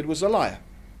Muhammad was a liar.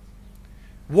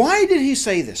 Why did he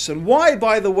say this? And why,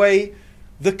 by the way,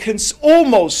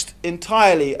 almost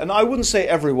entirely, and I wouldn't say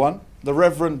everyone, the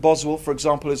Reverend Boswell, for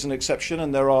example, is an exception,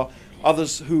 and there are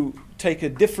others who take a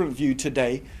different view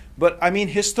today. But I mean,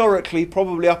 historically,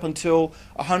 probably up until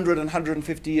 100 and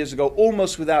 150 years ago,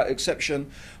 almost without exception,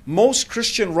 most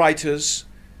Christian writers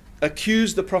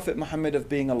accused the Prophet Muhammad of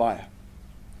being a liar.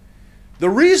 The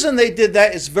reason they did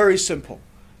that is very simple.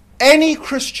 Any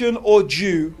Christian or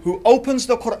Jew who opens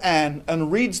the Quran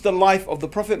and reads the life of the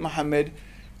Prophet Muhammad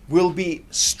will be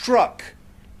struck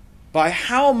by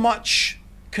how much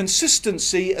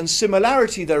consistency and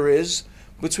similarity there is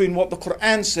between what the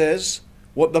Quran says,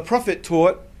 what the Prophet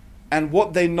taught, and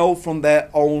what they know from their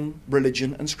own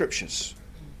religion and scriptures.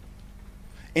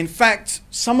 In fact,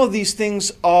 some of these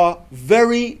things are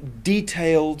very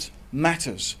detailed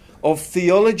matters of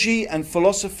theology and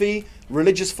philosophy,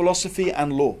 religious philosophy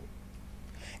and law.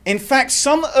 In fact,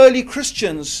 some early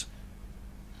Christians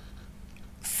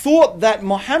thought that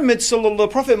the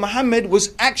Prophet Muhammad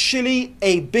was actually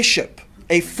a bishop,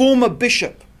 a former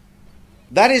bishop.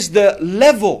 That is the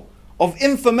level of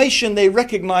information they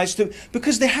recognized,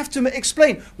 because they have to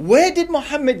explain, where did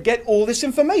Muhammad get all this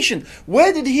information?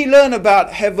 Where did he learn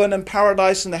about heaven and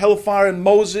paradise and the hellfire and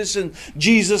Moses and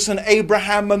Jesus and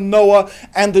Abraham and Noah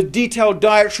and the detailed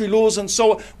dietary laws and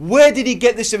so on? Where did he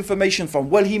get this information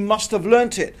from? Well, he must have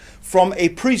learnt it from a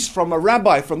priest, from a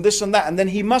rabbi, from this and that, and then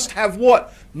he must have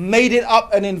what? Made it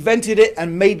up and invented it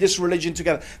and made this religion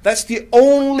together. That's the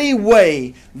only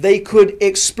way they could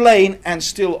explain and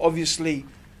still obviously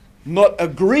not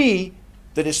agree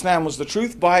that Islam was the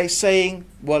truth, by saying,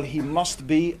 well, he must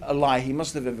be a lie, he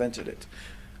must have invented it.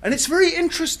 And it's very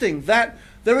interesting that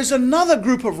there is another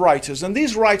group of writers, and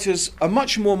these writers are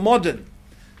much more modern,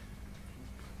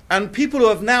 and people who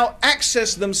have now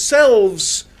accessed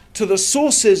themselves to the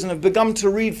sources and have begun to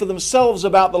read for themselves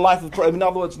about the life of the Prophet, in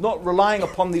other words, not relying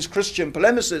upon these Christian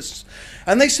polemicists.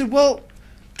 And they said, well,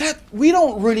 that we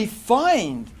don't really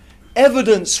find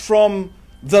evidence from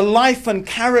the life and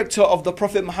character of the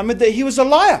Prophet Muhammad that he was a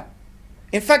liar.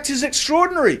 In fact, it's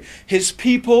extraordinary. His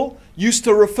people used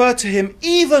to refer to him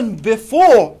even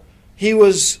before he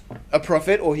was a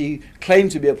prophet, or he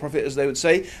claimed to be a prophet, as they would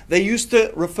say. They used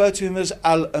to refer to him as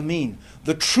Al-Amin,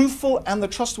 the truthful and the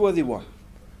trustworthy one.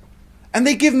 And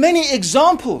they give many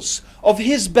examples of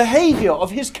his behavior,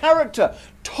 of his character,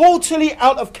 totally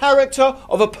out of character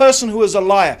of a person who is a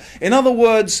liar. In other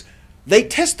words, they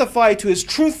testify to his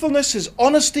truthfulness, his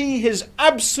honesty, his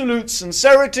absolute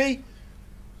sincerity,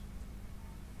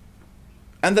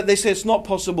 and that they say it's not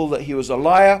possible that he was a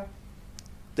liar.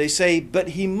 They say, but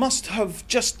he must have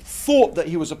just thought that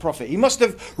he was a prophet. He must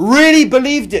have really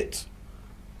believed it.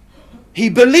 He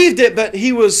believed it, but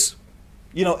he was,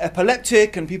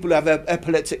 epileptic, and people who have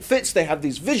epileptic fits, they have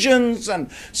these visions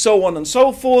and so on and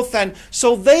so forth. And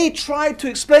so they tried to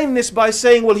explain this by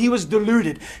saying, well, he was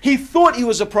deluded. He thought he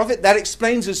was a prophet. That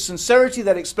explains his sincerity,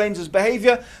 that explains his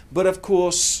behavior. But of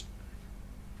course,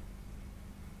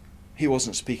 he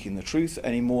wasn't speaking the truth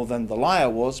any more than the liar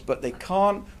was, but they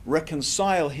can't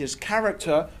reconcile his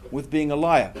character with being a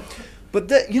liar. But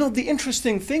the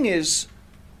interesting thing is,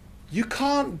 you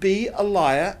can't be a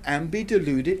liar and be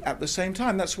deluded at the same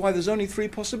time. That's why there's only three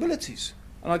possibilities.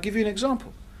 And I'll give you an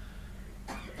example.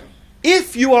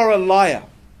 If you are a liar,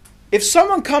 if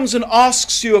someone comes and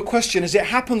asks you a question, as it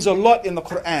happens a lot in the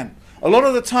Quran, a lot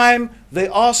of the time they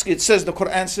ask, the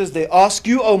Quran says, they ask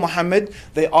you, O Muhammad,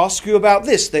 they ask you about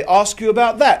this, they ask you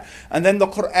about that. And then the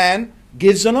Quran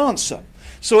gives an answer.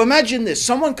 So imagine this.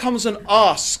 Someone comes and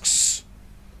asks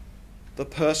the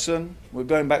person, we're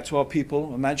going back to our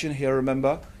people, imagine here,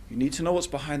 remember, you need to know what's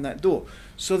behind that door.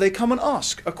 So they come and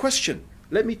ask a question.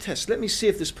 Let me test. Let me see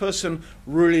if this person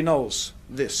really knows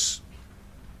this.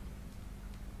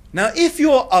 Now, if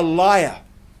you're a liar,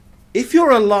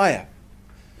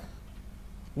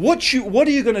 what are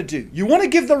you going to do? You want to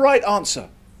give the right answer.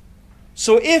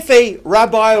 So if a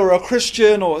rabbi or a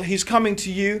Christian or he's coming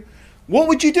to you, what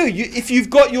would you do? If you've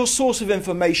got your source of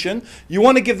information, you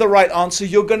want to give the right answer,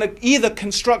 you're going to either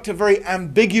construct a very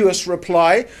ambiguous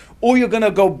reply, or you're going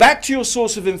to go back to your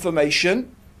source of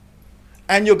information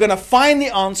and you're going to find the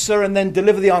answer and then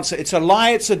deliver the answer. It's a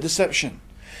lie, it's a deception.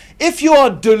 If you are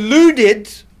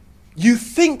deluded, you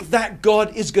think that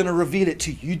God is going to reveal it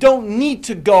to you. You don't need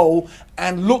to go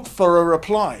and look for a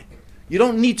reply. You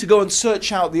don't need to go and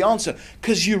search out the answer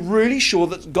because you're really sure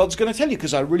that God's going to tell you,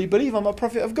 because I really believe I'm a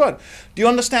prophet of God. Do you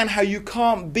understand how you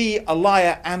can't be a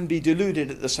liar and be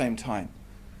deluded at the same time?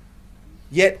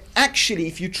 Yet actually,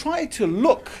 if you try to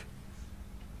look,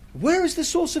 where is the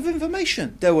source of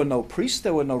information? There were no priests,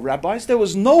 there were no rabbis, there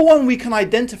was no one we can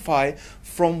identify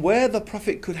from where the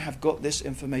prophet could have got this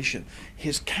information.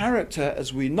 His character,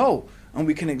 as we know, and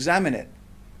we can examine it,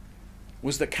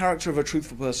 was the character of a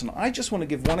truthful person. I just want to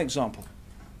give one example.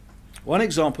 One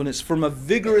example, and it's from a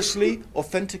vigorously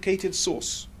authenticated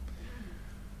source.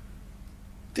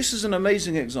 This is an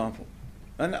amazing example,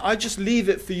 and I just leave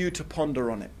it for you to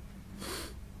ponder on it.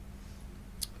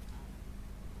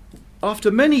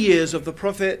 After many years of the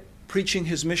Prophet preaching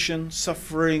his mission,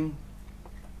 suffering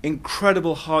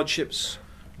incredible hardships,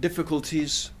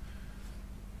 difficulties,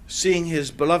 seeing his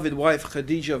beloved wife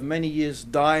Khadija of many years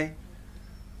die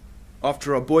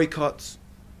after a boycott,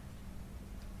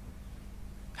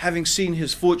 having seen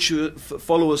his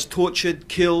followers tortured,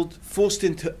 killed, forced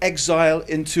into exile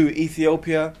into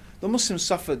Ethiopia, the Muslims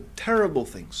suffered terrible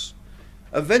things.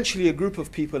 Eventually a group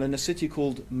of people in a city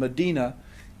called Medina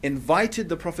invited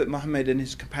the Prophet Muhammad and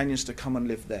his companions to come and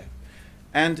live there.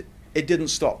 And it didn't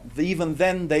stop. Even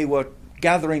then they were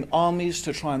gathering armies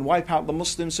to try and wipe out the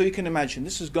Muslims. So you can imagine,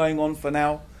 this is going on for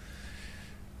now,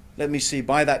 let me see,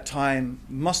 by that time,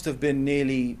 must have been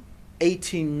nearly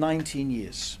 18, 19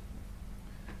 years.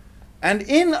 And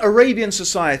in Arabian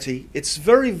society, it's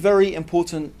very, very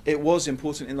important, it was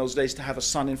important in those days to have a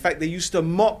son. In fact, they used to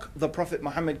mock the Prophet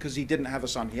Muhammad because he didn't have a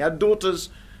son. He had daughters,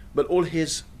 but all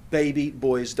his baby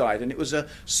boys died. And it was a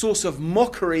source of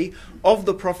mockery of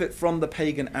the Prophet from the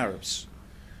pagan Arabs.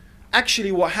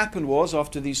 Actually, what happened was,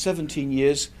 after these 17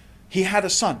 years, he had a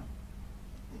son.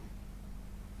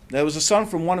 There was a son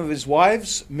from one of his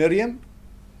wives, Miriam.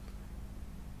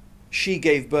 She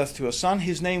gave birth to a son.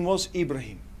 His name was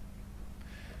Ibrahim.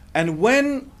 And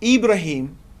when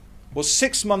Ibrahim was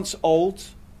 6 months old,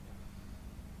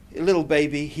 a little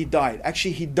baby, he died.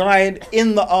 Actually, he died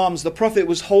in the arms. The Prophet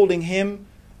was holding him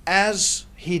as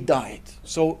he died.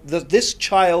 So this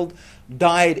child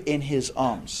died in his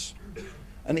arms.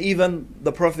 And even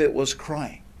the Prophet was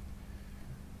crying.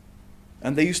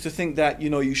 And they used to think that,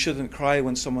 you shouldn't cry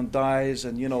when someone dies.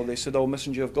 And, they said, oh,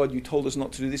 Messenger of God, you told us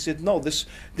not to do this. He said, no,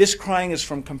 this crying is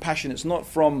from compassion. It's not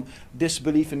from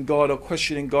disbelief in God or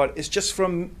questioning God. It's just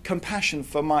from compassion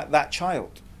for that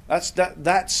child.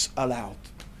 That's allowed.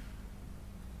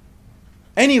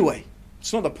 Anyway,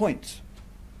 it's not the point.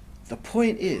 The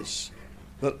point is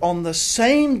that on the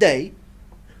same day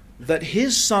that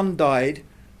his son died,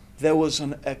 there was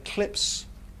an eclipse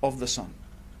of the sun.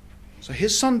 So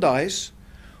his son dies.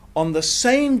 On the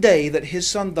same day that his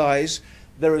son dies,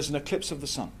 there is an eclipse of the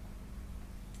sun.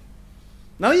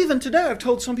 Now even today I've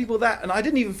told some people that, and I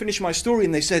didn't even finish my story,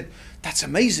 and they said, that's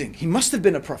amazing. He must have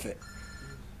been a prophet.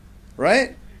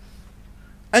 Right?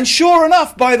 And sure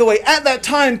enough, by the way, at that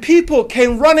time, people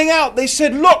came running out. They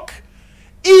said, look,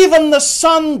 even the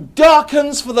sun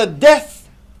darkens for the death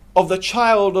of the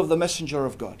child of the Messenger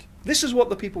of God. This is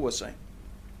what the people were saying.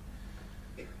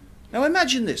 Now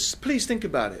imagine this. Please think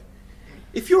about it.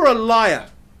 If you're a liar,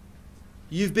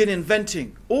 you've been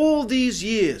inventing all these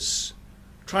years,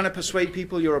 trying to persuade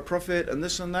people you're a prophet and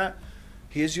this and that,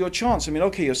 here's your chance. I mean,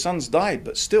 okay, your son's died,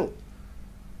 but still,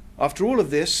 after all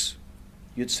of this,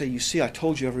 you'd say, you see, I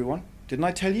told you, everyone. Didn't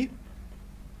I tell you?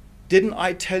 Didn't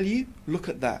I tell you? Look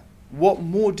at that. What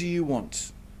more do you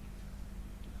want?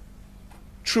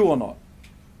 True or not?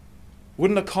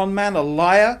 Wouldn't a con man, a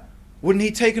liar, wouldn't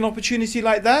he take an opportunity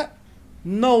like that?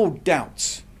 No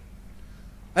doubt.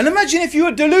 And imagine if you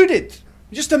were deluded.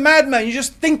 You're just a madman. You're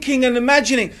just thinking and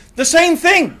imagining the same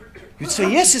thing. You'd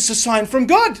say, yes, it's a sign from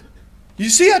God. You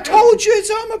see, I told you,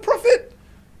 I'm a prophet.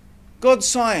 God's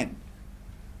sign.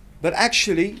 But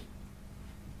actually,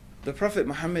 The Prophet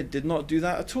Muhammad did not do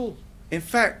that at all. In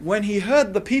fact, when he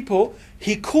heard the people,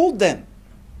 he called them.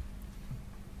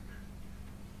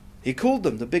 He called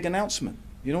them, the big announcement.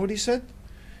 You know what he said?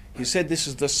 He said, this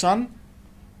is the sun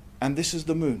and this is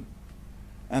the moon.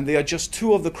 And they are just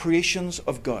two of the creations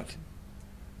of God.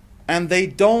 And they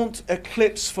don't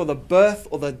eclipse for the birth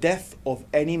or the death of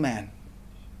any man.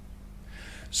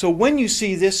 So when you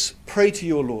see this, pray to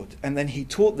your Lord. And then he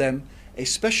taught them a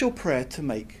special prayer to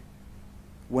make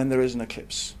when there is an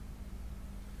eclipse.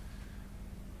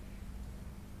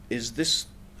 Is this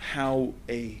how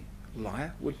a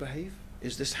liar would behave?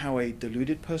 Is this how a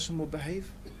deluded person would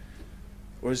behave?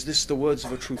 Or is this the words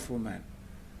of a truthful man?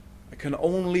 I can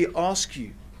only ask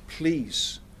you,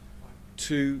 please,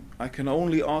 to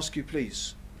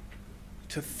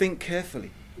think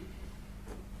carefully.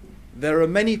 There are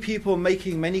many people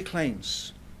making many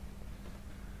claims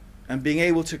and being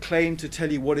able to claim to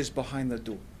tell you what is behind the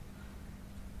door.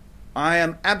 I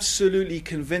am absolutely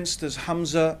convinced, as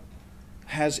Hamza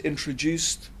has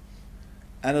introduced,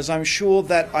 and as I'm sure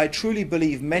that I truly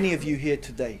believe many of you here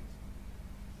today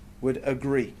would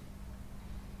agree,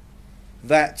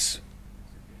 that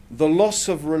the loss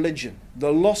of religion,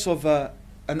 the loss of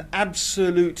an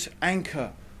absolute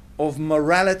anchor of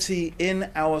morality in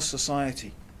our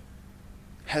society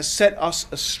has set us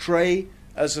astray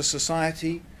as a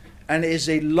society and is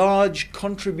a large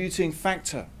contributing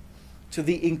factor to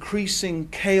the increasing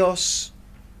chaos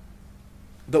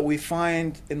that we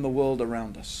find in the world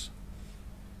around us.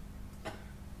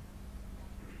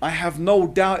 I have no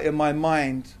doubt in my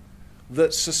mind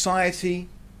that society,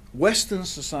 Western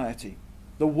society,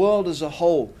 the world as a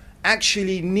whole,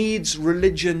 actually needs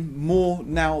religion more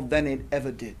now than it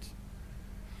ever did.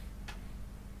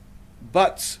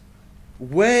 But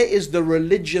where is the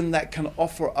religion that can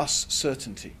offer us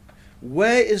certainty?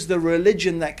 Where is the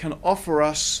religion that can offer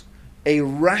us a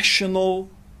rational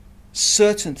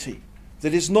certainty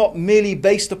that is not merely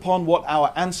based upon what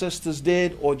our ancestors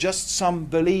did, or just some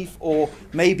belief, or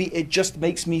maybe it just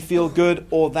makes me feel good,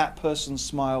 or that person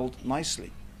smiled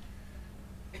nicely?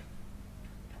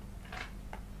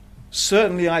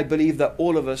 Certainly I believe that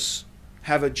all of us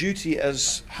have a duty,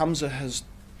 as Hamza has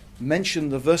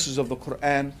mentioned the verses of the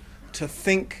Quran, to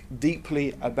think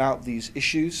deeply about these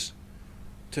issues,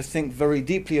 to think very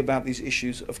deeply about these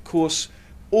issues. Of course,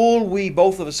 all we,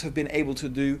 both of us, have been able to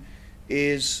do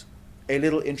is a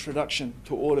little introduction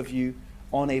to all of you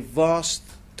on a vast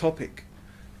topic.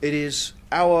 It is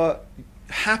our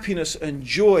happiness and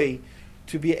joy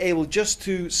to be able just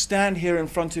to stand here in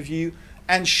front of you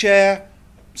and share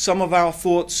some of our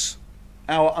thoughts,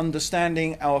 our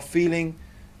understanding, our feeling.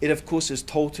 It, of course, is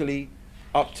totally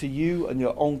up to you and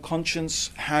your own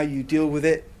conscience, how you deal with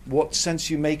it, what sense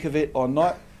you make of it or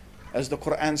not. As the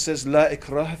Quran says, La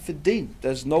ikraha fid din.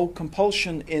 There's no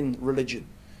compulsion in religion.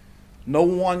 No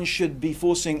one should be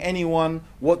forcing anyone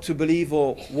what to believe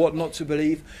or what not to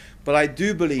believe. But I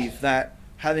do believe that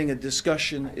having a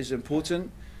discussion is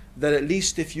important, that at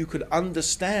least if you could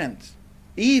understand,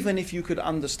 even if you could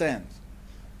understand,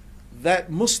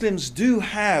 that Muslims do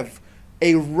have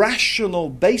a rational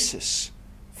basis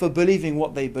for believing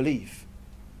what they believe,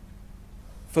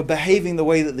 for behaving the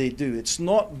way that they do. It's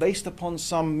not based upon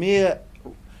some mere,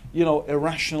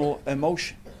 irrational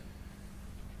emotion.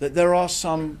 That there are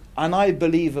some, and I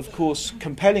believe, of course,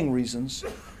 compelling reasons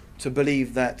to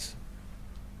believe that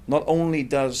not only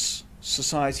does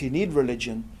society need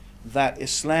religion, that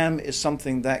Islam is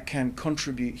something that can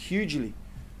contribute hugely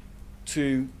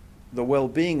to the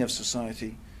well-being of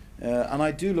society. And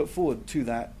I do look forward to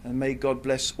that, and may God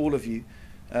bless all of you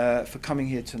for coming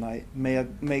here tonight.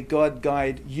 May God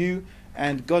guide you,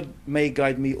 and God may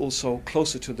guide me also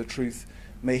closer to the truth.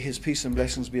 May His peace and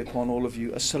blessings be upon all of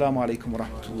you. Assalamu alaikum wa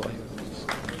rahmatullahi.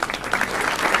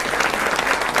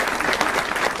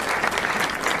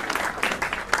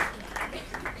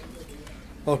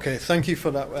 Okay, thank you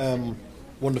for that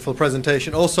wonderful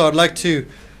presentation. Also, I'd like to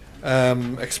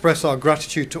express our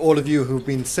gratitude to all of you who've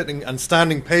been sitting and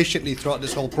standing patiently throughout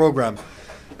this whole program.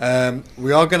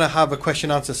 We are going to have a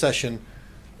question-answer session,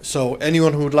 so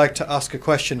anyone who would like to ask a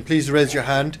question, please raise your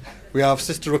hand. We have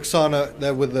Sister Ruxana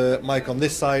there with the mic on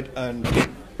this side, and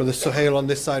Brother Suhail on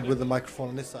this side with the microphone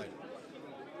on this side.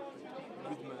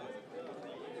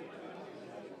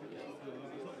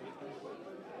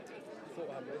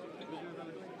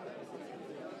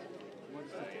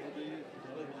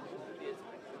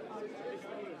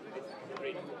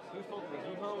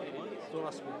 Don't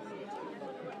ask me.